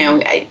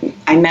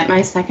met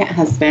my second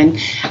husband.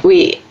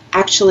 We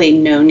actually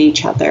known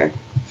each other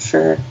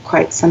for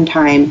quite some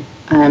time.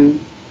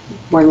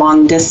 We're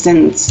long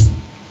distance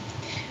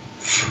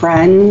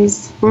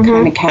friends,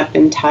 kind of kept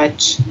in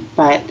touch,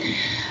 but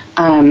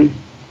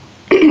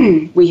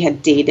we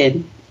had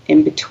dated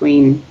in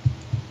between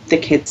the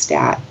kids'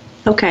 dad.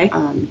 Okay.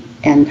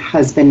 And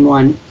husband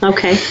one.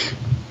 Okay.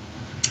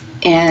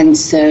 And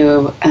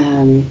so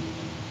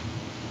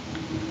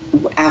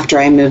after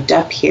I moved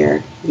up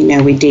here,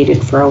 we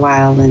dated for a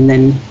while and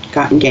then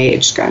got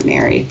engaged, got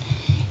married.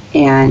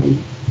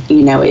 And,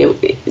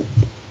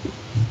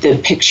 the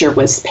picture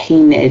was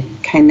painted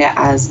kind of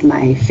as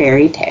my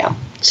fairy tale.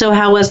 So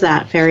how was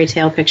that fairy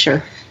tale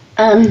picture?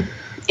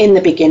 In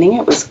the beginning,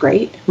 it was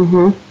great.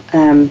 Mm-hmm.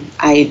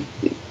 I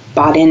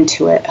bought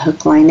into it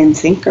hook, line, and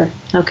sinker.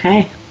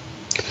 Okay.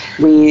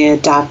 We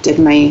adopted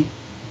my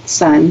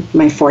son,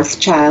 my fourth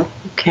child.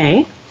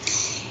 Okay.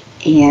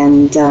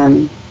 And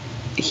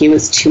he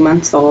was 2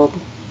 months old,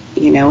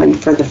 and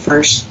for the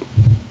first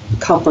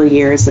couple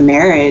years of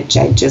marriage,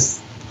 I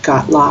just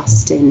got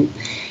lost in,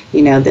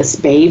 this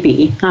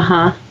baby.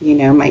 Uh-huh.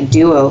 My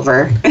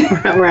do-over.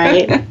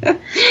 Right.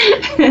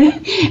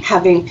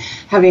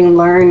 having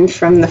learned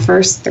from the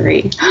first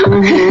three.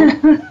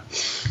 Mm-hmm.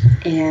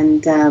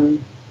 And,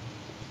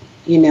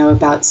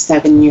 about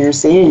 7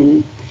 years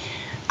in,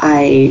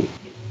 I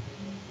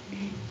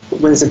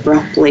was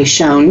abruptly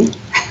shown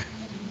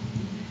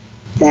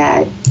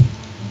that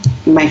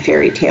my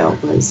fairy tale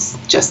was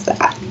just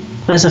that.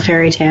 Was a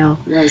fairy tale.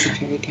 Was a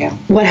fairy tale.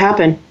 What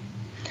happened?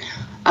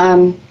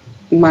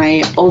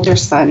 My older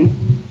son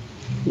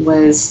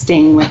was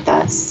staying with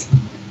us.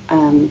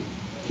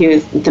 He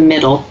was the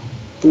middle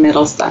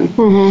son.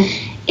 Mm-hmm.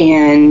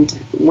 And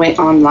went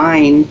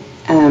online.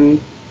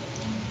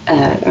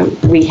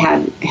 We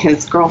had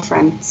his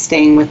girlfriend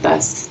staying with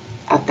us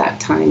at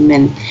that time.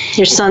 And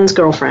your son's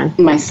girlfriend?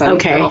 My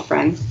son's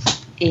girlfriend.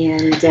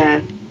 And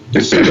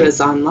he was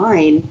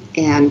online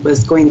and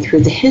was going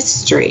through the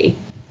history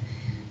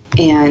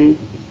and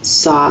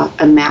saw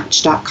a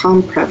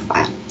Match.com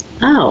profile.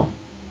 Oh,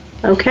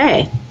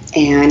 okay.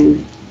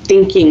 And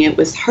thinking it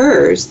was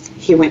hers,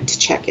 he went to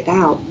check it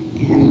out,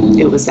 and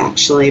it was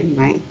actually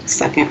my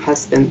second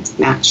husband's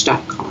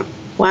Match.com.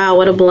 Wow,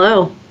 what a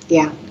blow.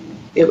 Yeah,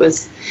 it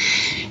was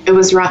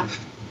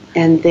rough.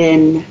 And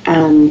then,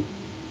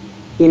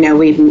 we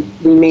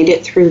made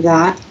it through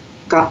that,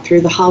 got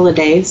through the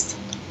holidays.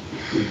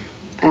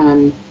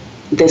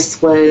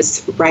 This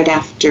was right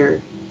after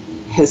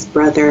his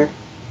brother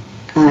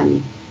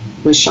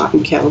was shot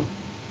and killed.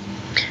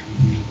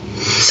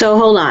 So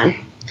hold on.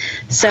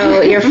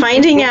 So you're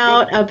finding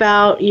out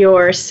about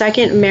your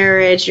second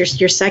marriage,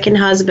 your second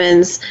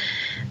husband's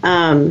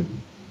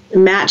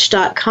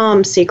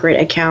Match.com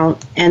secret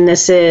account, and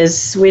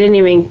we didn't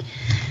even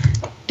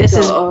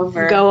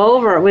go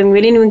over. We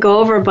didn't even go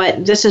over,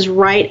 but this is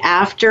right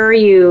after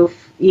you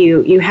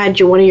had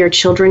one of your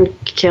children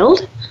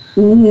killed?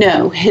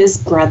 No, his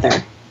brother.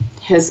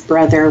 His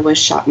brother was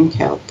shot and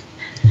killed.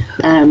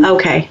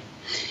 Okay.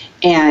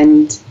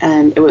 And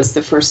it was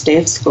the first day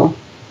of school.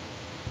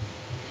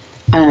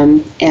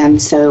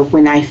 And so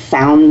when I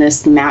found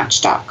this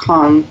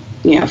Match.com,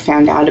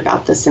 found out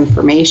about this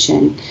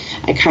information,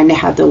 I kind of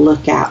had to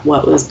look at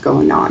what was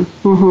going on.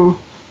 Mm-hmm.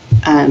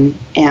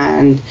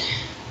 And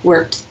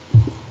worked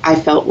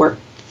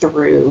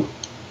through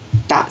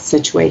that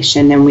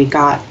situation, and we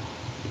got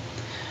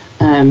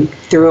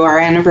through our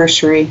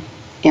anniversary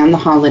and the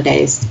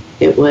holidays.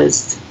 It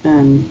was,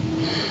 and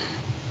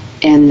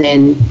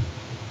then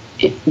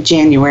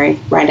January,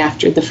 right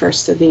after the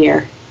first of the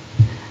year,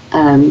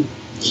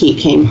 he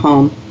came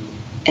home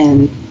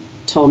and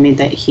told me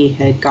that he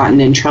had gotten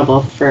in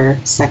trouble for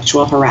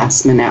sexual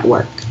harassment at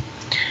work.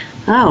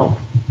 Oh,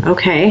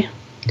 okay.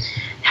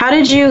 How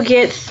did you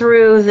get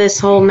through this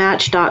whole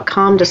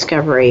Match.com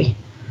discovery?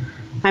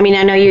 I mean,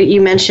 I know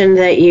you mentioned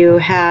that you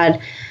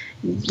had,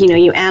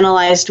 you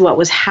analyzed what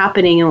was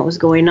happening and what was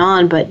going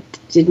on, but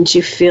did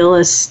you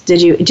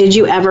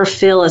ever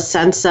feel a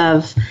sense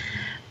of,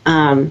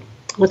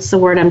 what's the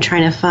word I'm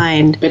trying to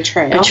find?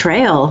 Betrayal.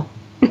 Betrayal.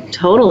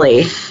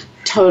 Totally.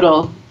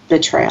 Total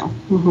betrayal.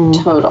 Mm-hmm.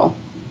 Total.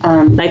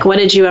 Like, what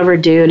did you ever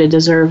do to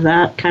deserve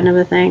that kind of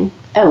a thing?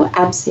 Oh,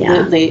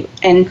 absolutely.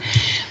 Yeah.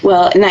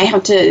 And I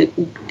have to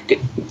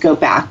go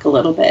back a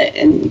little bit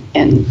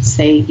and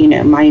say,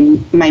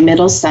 my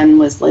middle son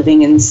was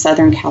living in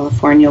Southern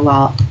California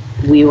while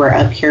we were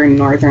up here in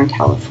Northern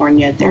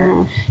California.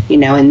 They're,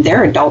 and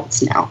they're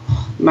adults now.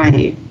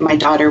 My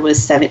daughter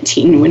was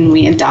 17 when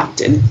we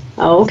adopted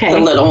the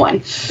little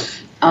one.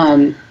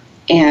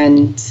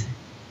 And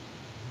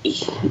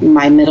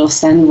my middle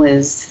son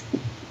was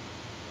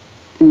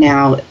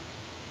now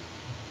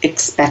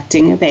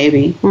expecting a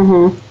baby,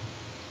 mm-hmm.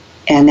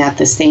 and at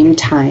the same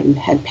time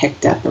had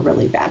picked up a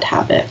really bad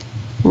habit.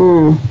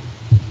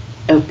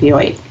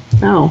 Opioid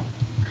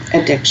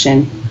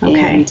addiction.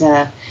 Okay. And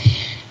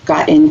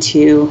got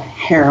into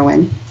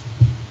heroin.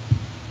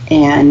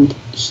 And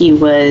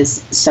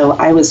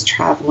I was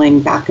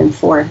traveling back and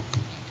forth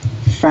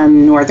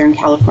from Northern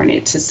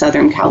California to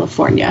Southern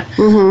California,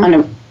 mm-hmm. on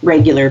a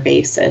regular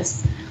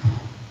basis.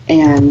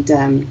 And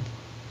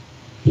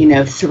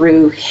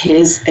through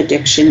his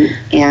addiction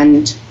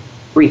and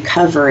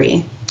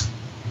recovery,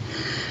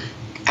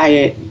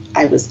 I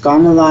was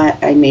gone a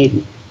lot. I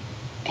made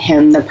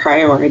him the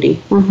priority.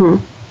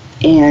 Mm-hmm.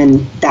 And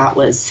that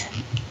was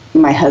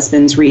my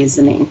husband's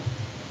reasoning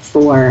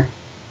for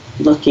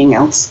looking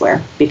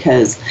elsewhere,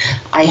 because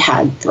I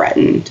had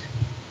threatened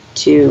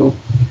to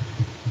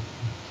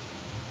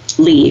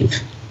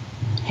leave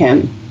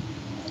him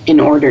in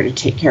order to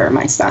take care of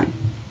my son.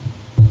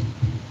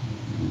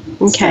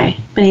 Okay.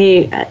 So. But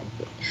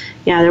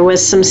there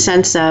was some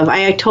sense of,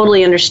 I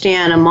totally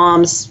understand a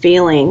mom's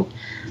feeling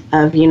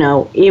of,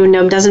 even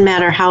though it doesn't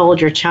matter how old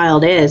your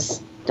child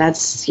is,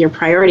 that's your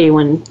priority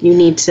when you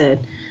need to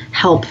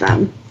help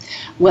them.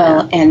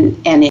 Well, and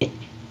it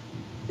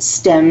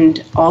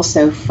stemmed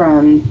also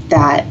from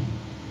that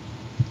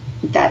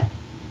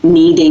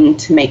needing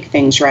to make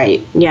things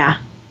right. Yeah,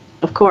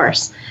 of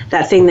course.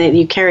 That thing that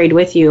you carried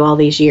with you all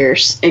these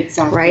years.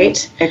 Exactly.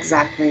 Right?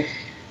 Exactly.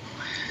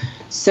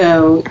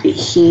 So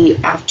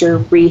after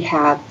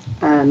rehab,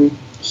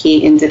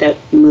 he ended up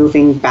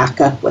moving back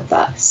up with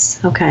us.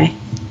 Okay.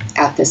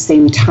 At the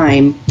same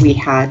time, we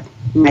had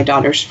my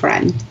daughter's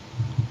friend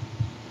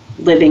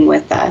living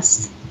with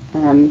us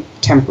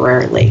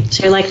temporarily.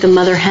 So you're like the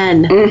mother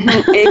hen.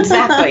 Mm-hmm,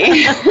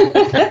 exactly.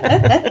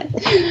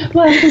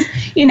 Well,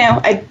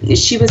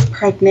 she was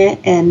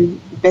pregnant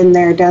and been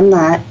there, done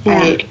that.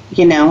 Yeah.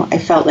 I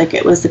felt like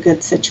it was a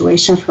good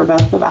situation for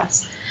both of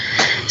us.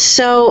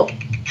 So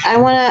I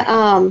want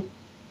to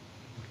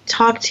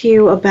talk to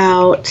you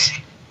about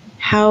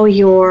how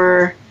you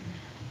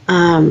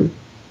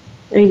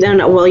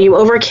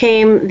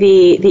overcame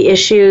the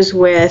issues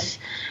with,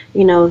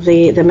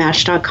 the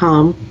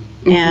Match.com,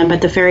 mm-hmm.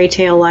 but the fairy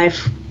tale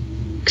life,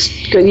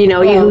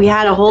 you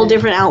had a whole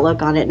different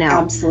outlook on it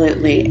now.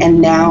 Absolutely.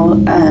 And now,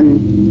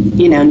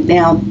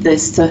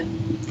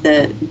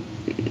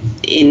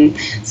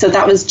 so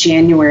that was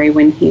January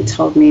when he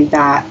told me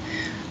that,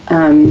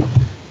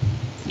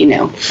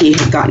 he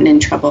had gotten in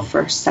trouble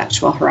for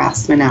sexual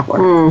harassment at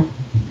work.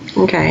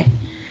 Okay.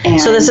 And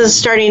so this is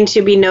starting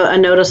to be a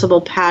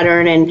noticeable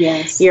pattern, and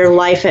your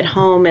life at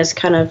home is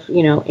kind of,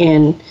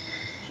 in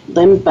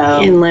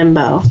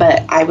limbo.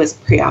 But I was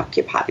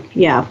preoccupied.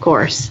 Yeah, of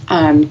course.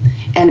 And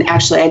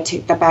actually, I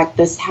take that back.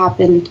 This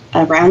happened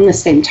around the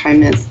same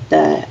time as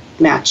the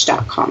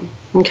Match.com.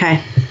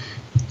 Okay.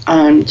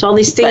 So all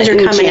these things are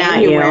coming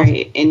at you.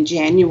 In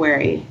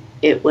January,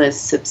 it was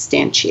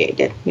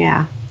substantiated.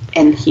 Yeah.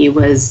 And he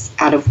was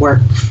out of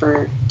work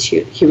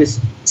he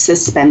was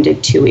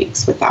suspended 2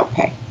 weeks without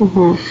pay,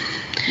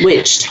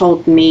 which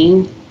told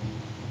me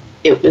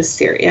it was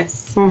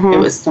serious. It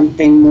was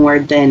something more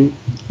than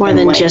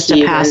just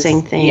a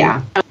passing thing.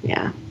 Yeah.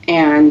 Yeah.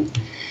 And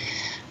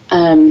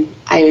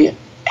I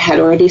had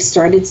already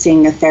started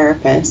seeing a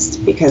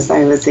therapist because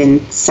I was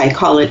in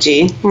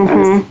psychology. I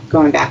was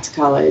going back to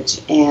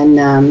college.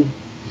 And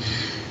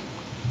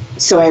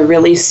so I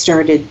really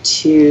started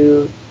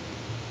to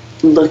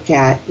look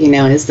at,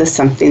 is this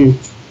something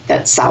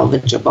that's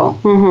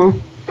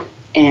salvageable?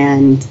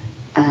 And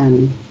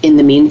in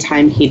the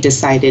meantime, he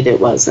decided it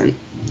wasn't.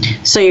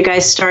 So you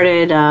guys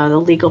started the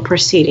legal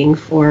proceeding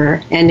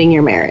for ending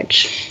your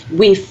marriage.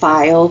 We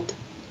filed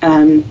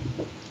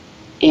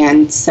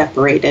and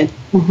separated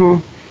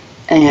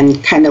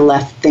and kind of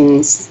left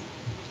things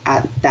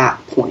at that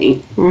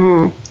point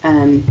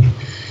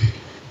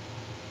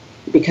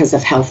because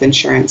of health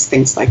insurance,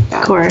 things like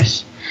that. Of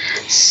course.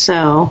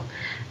 So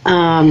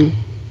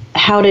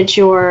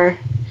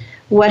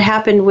what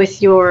happened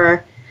with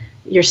your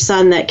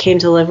son that came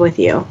to live with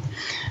you?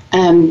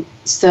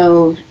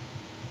 So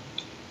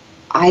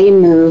I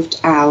moved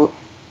out,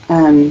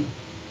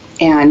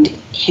 and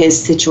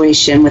his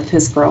situation with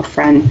his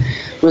girlfriend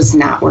was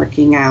not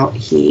working out.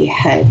 He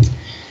had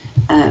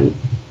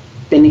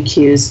been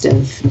accused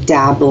of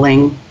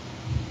dabbling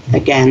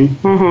again,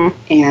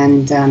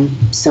 and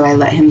so I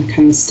let him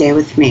come stay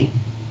with me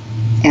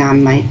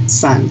and my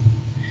son,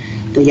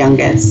 the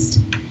youngest,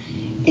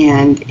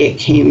 and it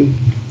came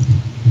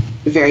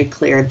very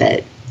clear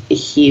that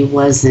he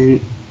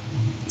wasn't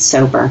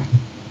sober,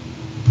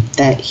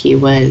 that he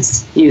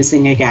was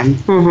using again.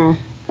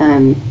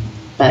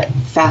 But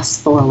fast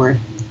forward,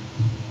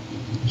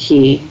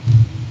 he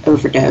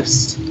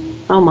overdosed.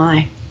 Oh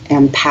my.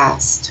 And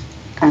passed.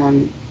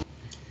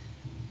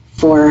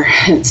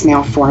 It's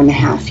now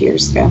 4.5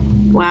 years ago.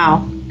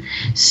 Wow.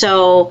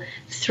 So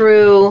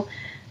through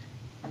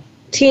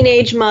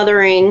teenage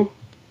mothering,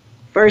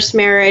 first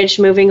marriage,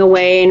 moving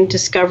away and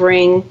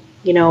discovering,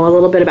 a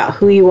little bit about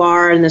who you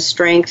are and the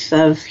strength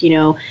of,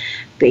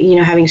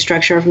 having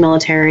structure of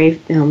military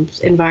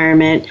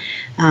environment,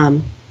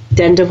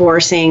 then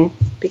divorcing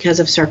because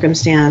of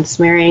circumstance,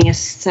 marrying a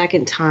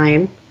second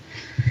time,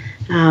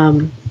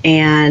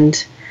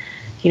 and,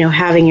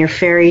 having your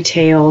fairy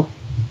tale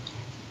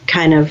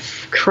kind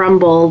of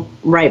crumble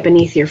right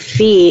beneath your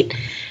feet.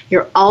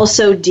 You're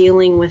also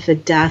dealing with the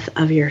death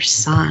of your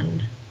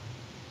son.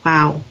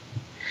 Wow.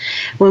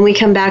 When we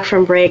come back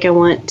from break, I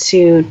want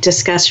to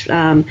discuss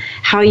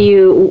how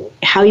you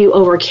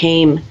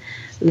overcame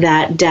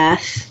that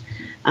death,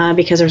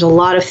 because there's a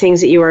lot of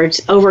things that you were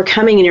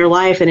overcoming in your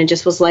life, and it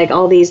just was like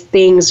all these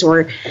things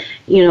were,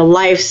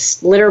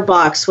 life's litter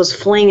box was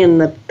flinging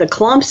the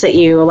clumps at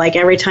you. Like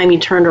every time you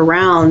turned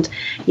around,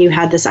 you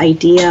had this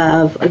idea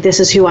of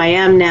this is who I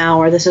am now,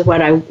 or this is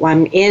what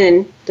I'm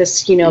in,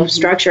 this,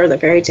 structure, the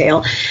fairy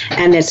tale,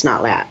 and it's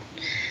not that.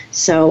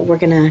 So we're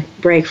going to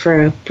break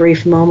for a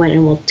brief moment,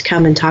 and we'll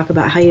come and talk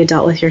about how you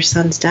dealt with your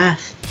son's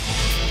death.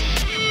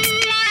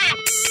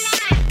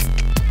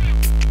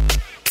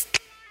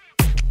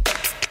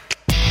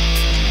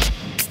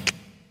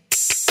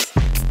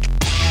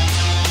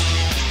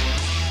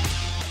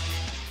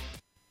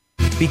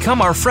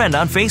 Become our friend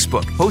on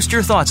Facebook. Post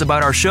your thoughts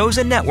about our shows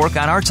and network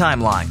on our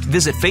timeline.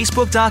 Visit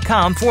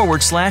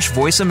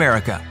Facebook.com/Voice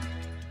America.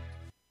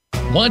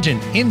 Want an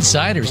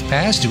insider's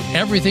pass to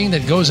everything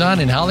that goes on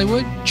in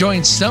Hollywood?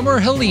 Join Summer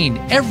Helene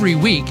every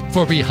week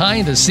for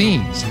Behind the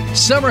Scenes.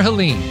 Summer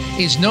Helene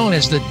is known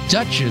as the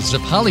Duchess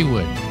of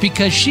Hollywood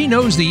because she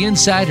knows the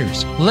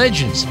insiders,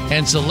 legends,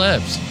 and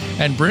celebs,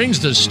 and brings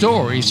the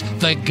stories,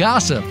 the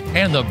gossip,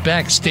 and the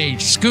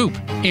backstage scoop.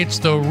 It's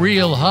the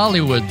real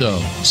Hollywood,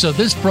 though, so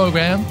this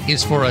program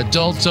is for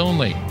adults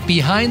only.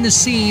 Behind the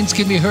Scenes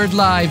can be heard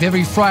live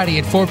every Friday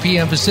at 4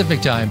 p.m. Pacific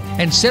Time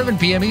and 7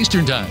 p.m.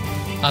 Eastern Time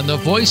on the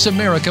Voice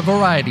America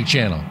Variety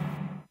Channel.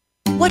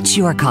 What's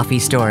your coffee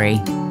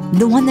story?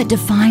 The one that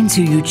defines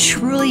who you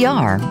truly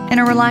are in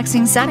a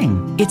relaxing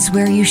setting. It's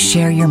where you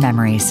share your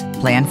memories,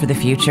 plan for the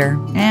future,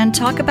 and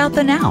talk about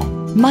the now.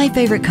 My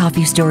Favorite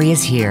Coffee Story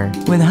is here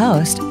with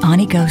host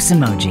Aniko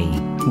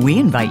Samoji. We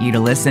invite you to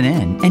listen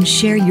in and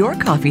share your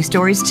coffee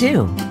stories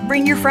too.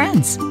 Bring your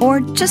friends or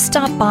just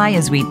stop by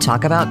as we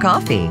talk about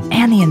coffee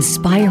and the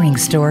inspiring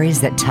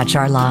stories that touch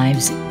our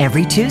lives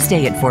every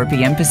Tuesday at 4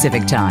 p.m.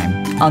 Pacific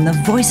Time on the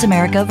Voice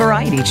America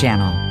Variety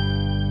Channel.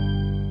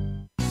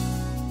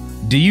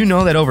 Do you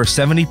know that over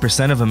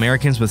 70% of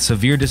Americans with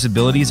severe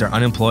disabilities are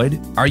unemployed?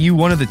 Are you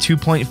one of the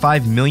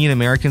 2.5 million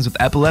Americans with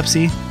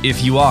epilepsy?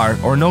 If you are,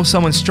 or know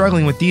someone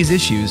struggling with these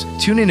issues,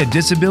 tune in to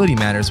Disability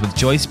Matters with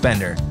Joyce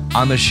Bender.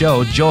 On the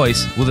show,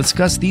 Joyce will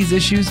discuss these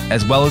issues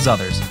as well as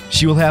others.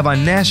 She will have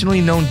on nationally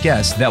known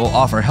guests that will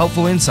offer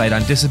helpful insight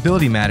on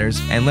disability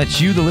matters and let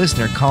you, the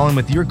listener, call in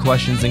with your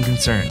questions and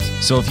concerns.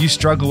 So if you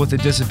struggle with a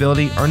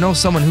disability or know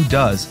someone who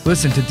does,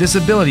 listen to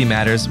Disability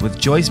Matters with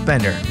Joyce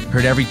Bender,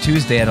 heard every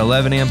Tuesday at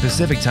 11 a.m.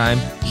 Pacific Time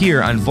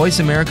here on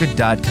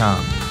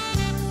voiceamerica.com.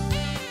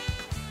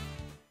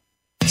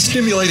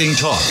 Stimulating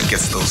talk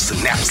gets those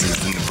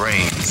synapses in the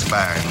brain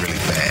firing really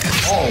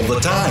fast. All the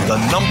time. The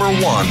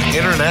 #1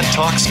 internet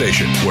talk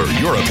station where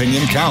your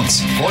opinion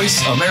counts.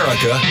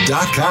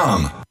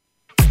 voiceamerica.com.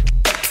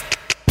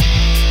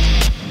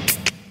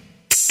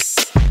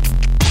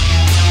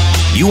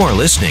 You are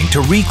listening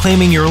to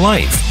Reclaiming Your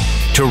Life.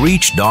 To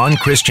reach Dawn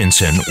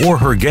Christensen or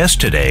her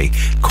guest today,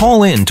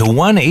 call in to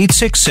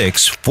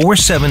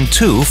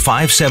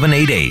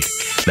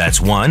 1-866-472-5788.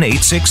 That's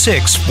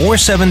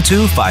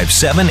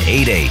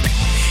 1-866-472-5788.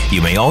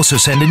 You may also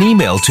send an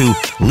email to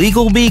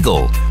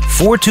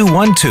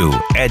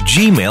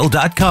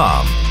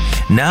legalbeagle4212@gmail.com.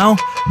 Now,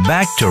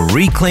 back to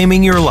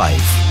Reclaiming Your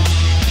Life.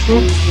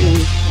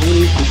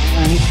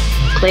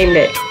 Claimed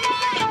it.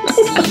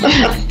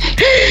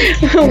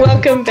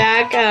 Welcome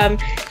back.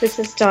 This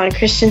is Dawn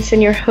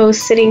Christensen, your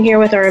host, sitting here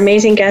with our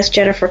amazing guest,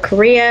 Jennifer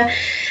Correa.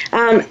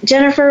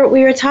 Jennifer,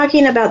 we were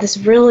talking about this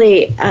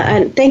really,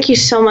 and thank you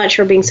so much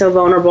for being so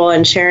vulnerable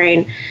and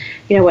sharing,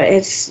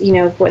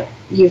 what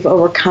you've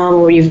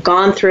overcome, what you've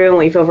gone through, and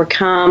what you've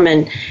overcome,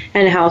 and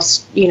how,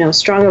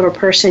 strong of a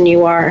person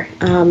you are.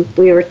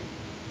 We were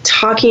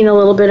talking a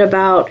little bit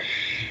about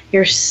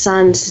your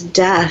son's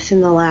death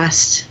in the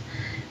last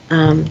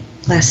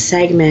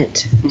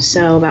segment,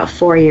 so about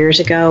 4 years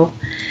ago.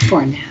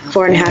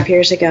 4.5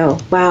 years ago.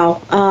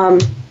 Wow.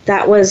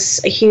 That was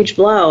a huge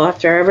blow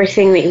after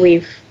everything that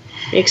we've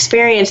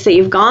experienced, that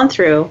you've gone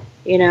through,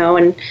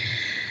 and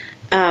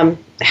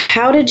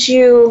how did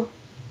you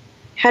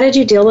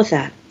deal with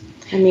that?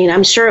 I mean,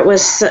 I'm sure it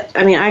was,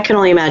 I can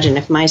only imagine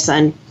if my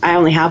son, I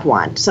only have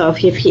one, so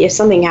if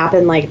something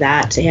happened like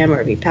that to him,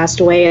 or if he passed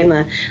away in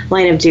the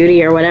line of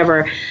duty or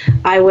whatever,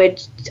 I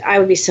would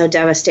be so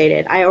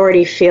devastated. I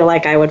already feel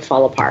like I would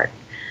fall apart.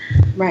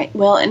 Right.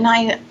 Well, and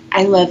I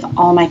love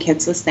all my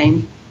kids the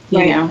same.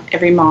 You know,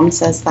 every mom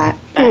says that.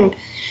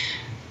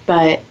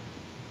 But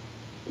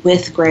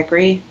with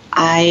Gregory,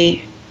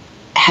 I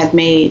had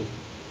made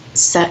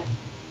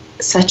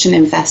such an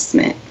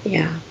investment.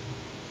 Yeah.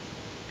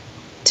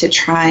 To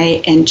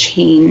try and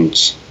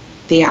change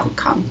the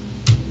outcome.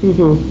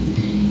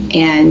 Mm-hmm.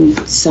 And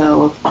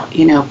so,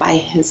 by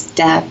his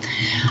death,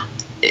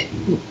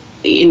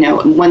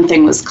 one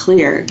thing was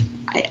clear.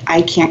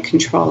 I can't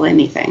control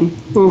anything.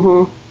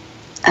 Mm-hmm.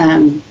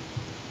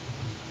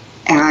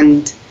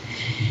 And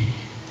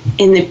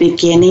in the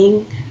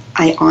beginning,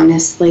 I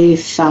honestly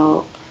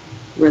felt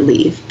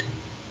relieved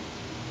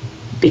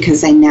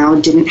because I now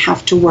didn't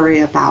have to worry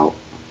about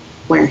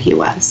where he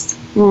was.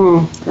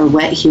 Or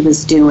what he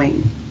was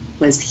doing.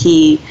 Was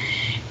he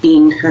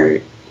being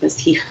hurt? Was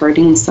he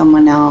hurting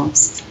someone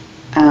else?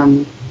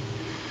 I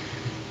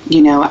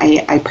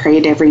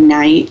prayed every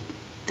night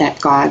that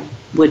God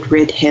would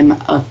rid him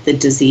of the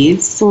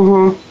disease.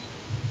 Mm-hmm.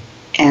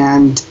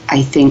 And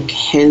I think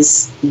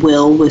his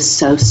will was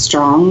so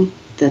strong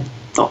that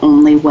the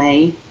only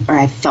way, or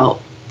I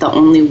felt the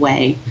only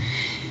way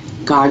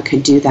God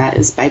could do that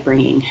is by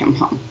bringing him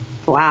home.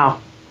 Wow.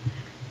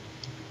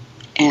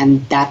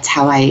 And that's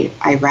how I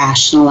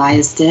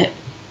rationalized it.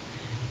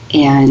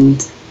 And,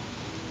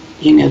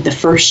 the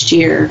first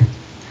year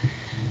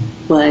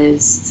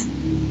was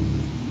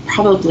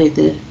probably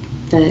the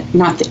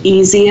not the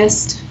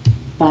easiest,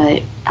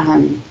 but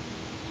I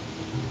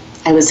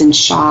was in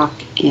shock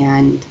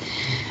and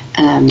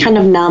kind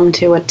of numb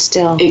to it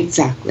still.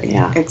 Exactly.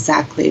 Yeah.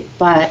 Exactly.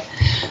 But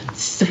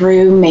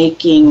through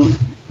making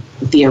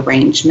the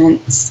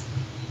arrangements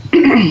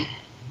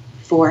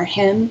for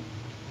him,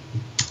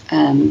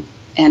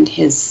 and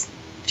his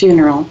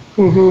funeral,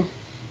 mm-hmm.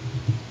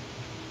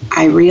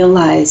 I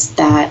realized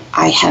that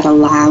I had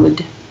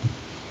allowed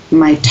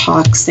my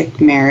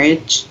toxic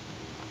marriage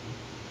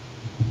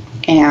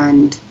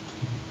and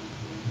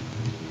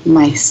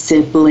my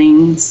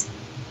siblings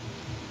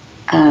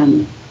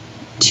to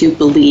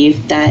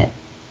believe that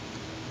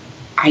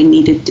I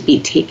needed to be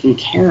taken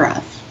care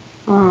of.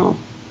 Oh.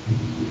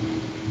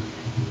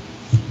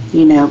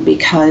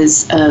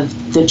 Because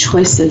of the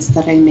choices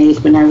that I made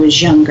when I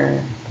was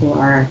younger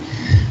or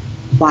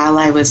while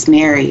I was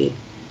married,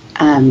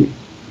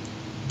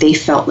 they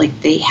felt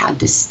like they had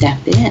to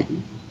step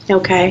in.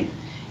 Okay.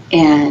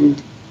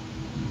 And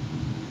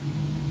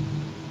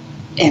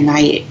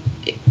I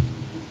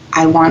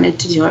wanted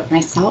to do it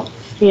myself.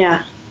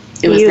 Yeah.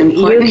 It was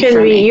important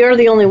for me. You're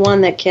the only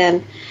one that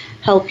can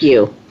help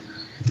you.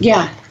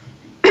 Yeah.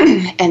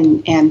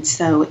 and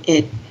so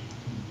it,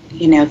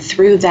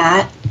 through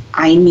that,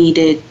 I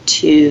needed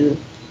to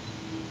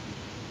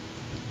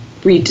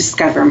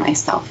rediscover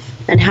myself.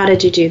 And how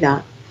did you do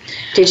that?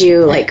 Did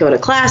you like go to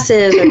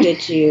classes, or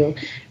did you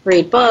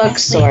read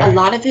books? Honestly, a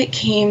lot of it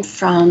came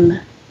from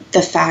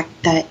the fact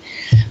that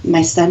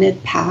my son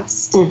had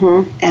passed,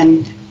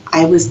 and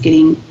I was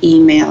getting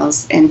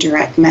emails and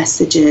direct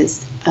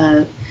messages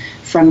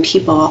from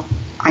people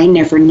I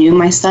never knew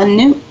my son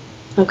knew.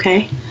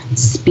 Okay.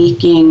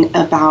 Speaking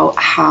about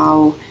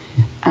how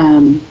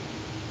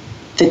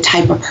the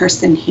type of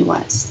person he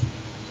was,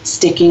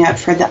 sticking up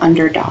for the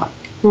underdog,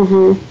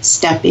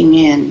 stepping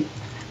in,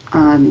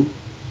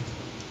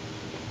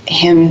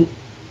 him,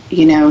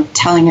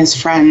 telling his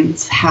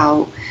friends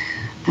how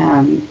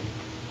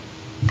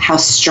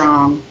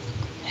strong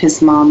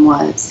his mom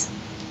was,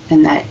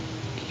 and that,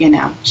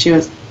 she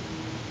was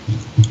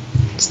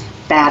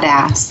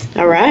badass.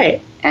 All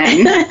right.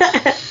 And,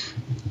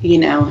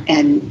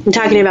 and I'm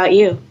talking about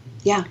you.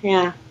 Yeah.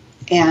 Yeah.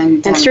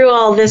 And through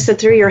all this,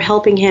 through your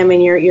helping him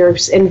and your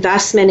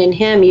investment in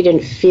him, you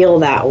didn't feel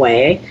that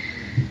way.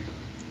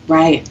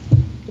 Right.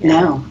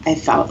 Yeah. No, I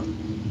felt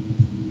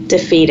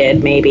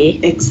defeated, maybe.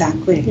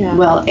 Exactly. Yeah.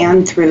 Well,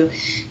 and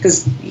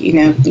because,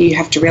 you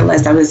have to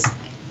realize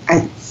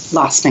I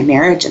lost my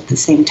marriage at the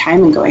same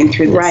time and going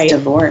through this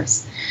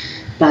divorce.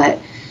 But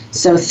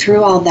so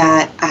through all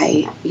that,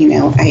 I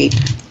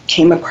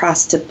came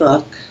across a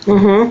book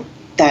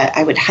that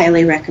I would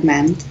highly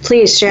recommend.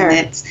 Please share.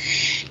 And it's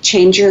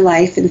Change Your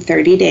Life in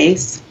 30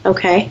 Days.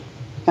 Okay.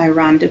 By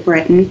Rhonda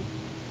Britton.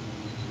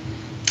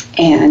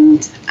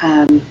 And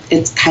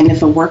it's kind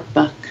of a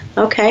workbook.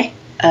 Okay.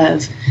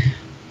 Of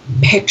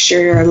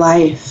picture your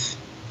life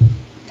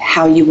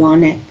how you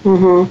want it.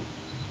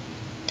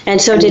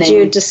 And so did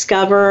you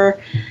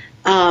discover,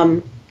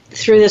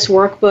 through this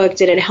workbook,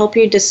 did it help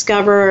you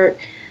discover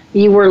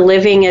you were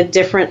living a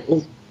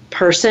different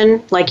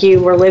person, like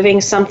you were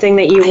living something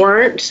that you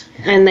weren't,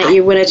 and that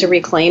you wanted to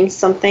reclaim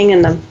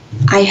something?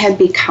 I had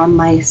become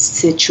my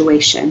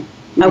situation,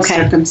 my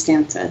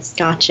circumstances.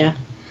 Gotcha.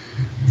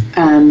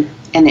 And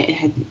it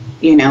had,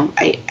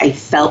 I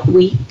felt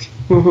weak,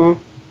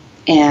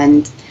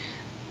 and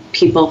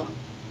people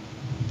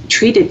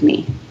treated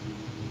me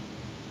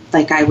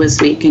like I was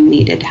weak and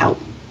needed help.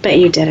 But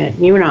you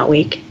didn't. You were not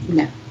weak.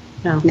 No.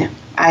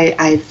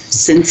 I've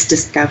since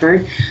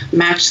discovered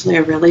I'm actually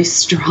a really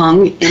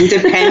strong,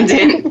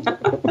 independent,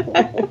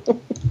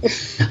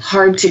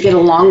 hard to get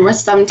along with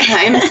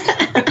sometimes.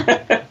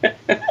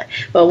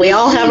 Well, we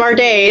all have our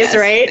days,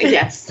 right?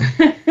 Yes.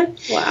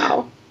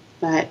 Wow.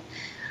 But,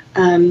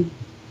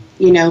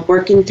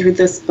 working through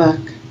this book,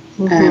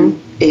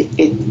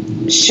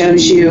 it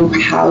shows you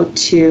how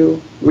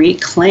to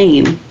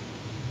reclaim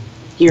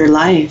your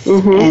life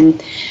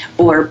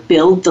or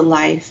build the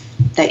life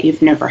that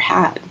you've never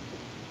had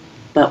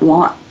but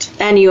want.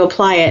 And you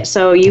apply it.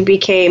 So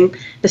the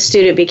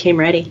student became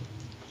ready.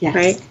 Yes.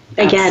 Right?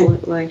 Again.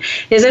 Absolutely.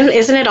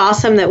 Isn't it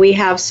awesome that we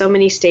have so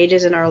many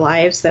stages in our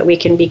lives that we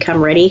can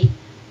become ready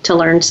to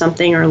learn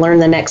something, or learn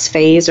the next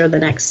phase or the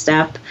next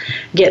step,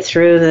 get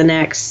through the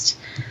next,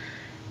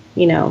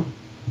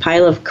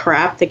 pile of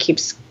crap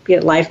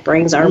that life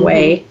brings our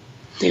way,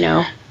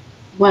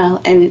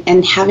 Well,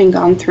 and having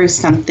gone through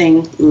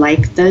something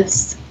like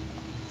this,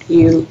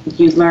 you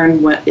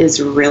learn what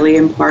is really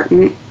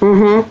important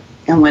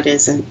and what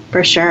isn't.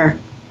 For sure.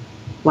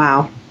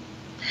 Wow.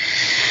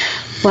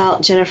 Well,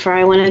 Jennifer,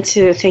 I wanted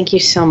to thank you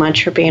so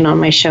much for being on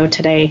my show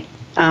today.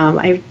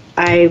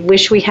 I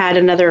wish we had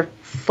another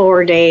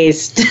 4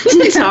 days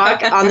to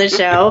talk on the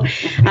show.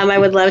 I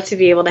would love to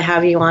be able to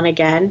have you on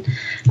again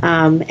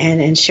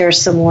and share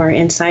some more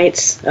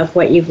insights of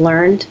what you've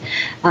learned.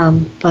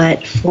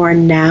 But for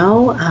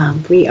now,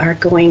 we are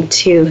going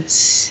to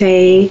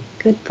say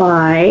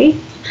goodbye.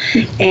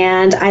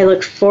 And I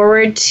look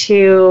forward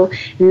to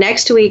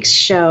next week's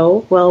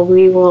show. Well,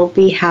 we will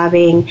be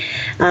having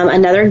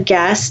another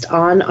guest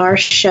on our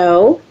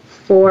show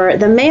for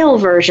the male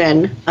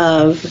version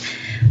of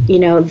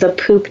the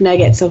poop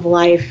nuggets of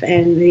life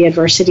and the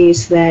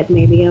adversities that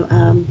maybe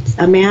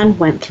a man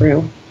went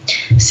through.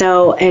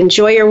 So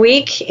enjoy your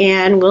week,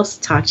 and we'll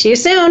talk to you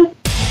soon.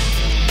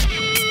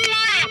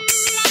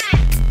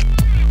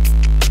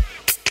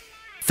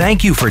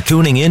 Thank you for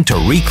tuning in to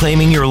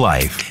Reclaiming Your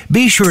Life.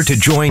 Be sure to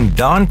join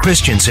Don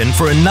Christensen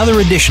for another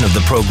edition of the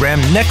program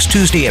next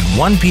Tuesday at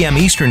 1 p.m.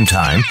 Eastern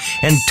Time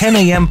and 10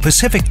 a.m.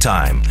 Pacific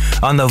Time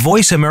on the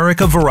Voice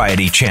America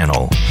Variety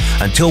Channel.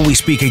 Until we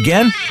speak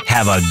again,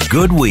 have a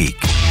good week.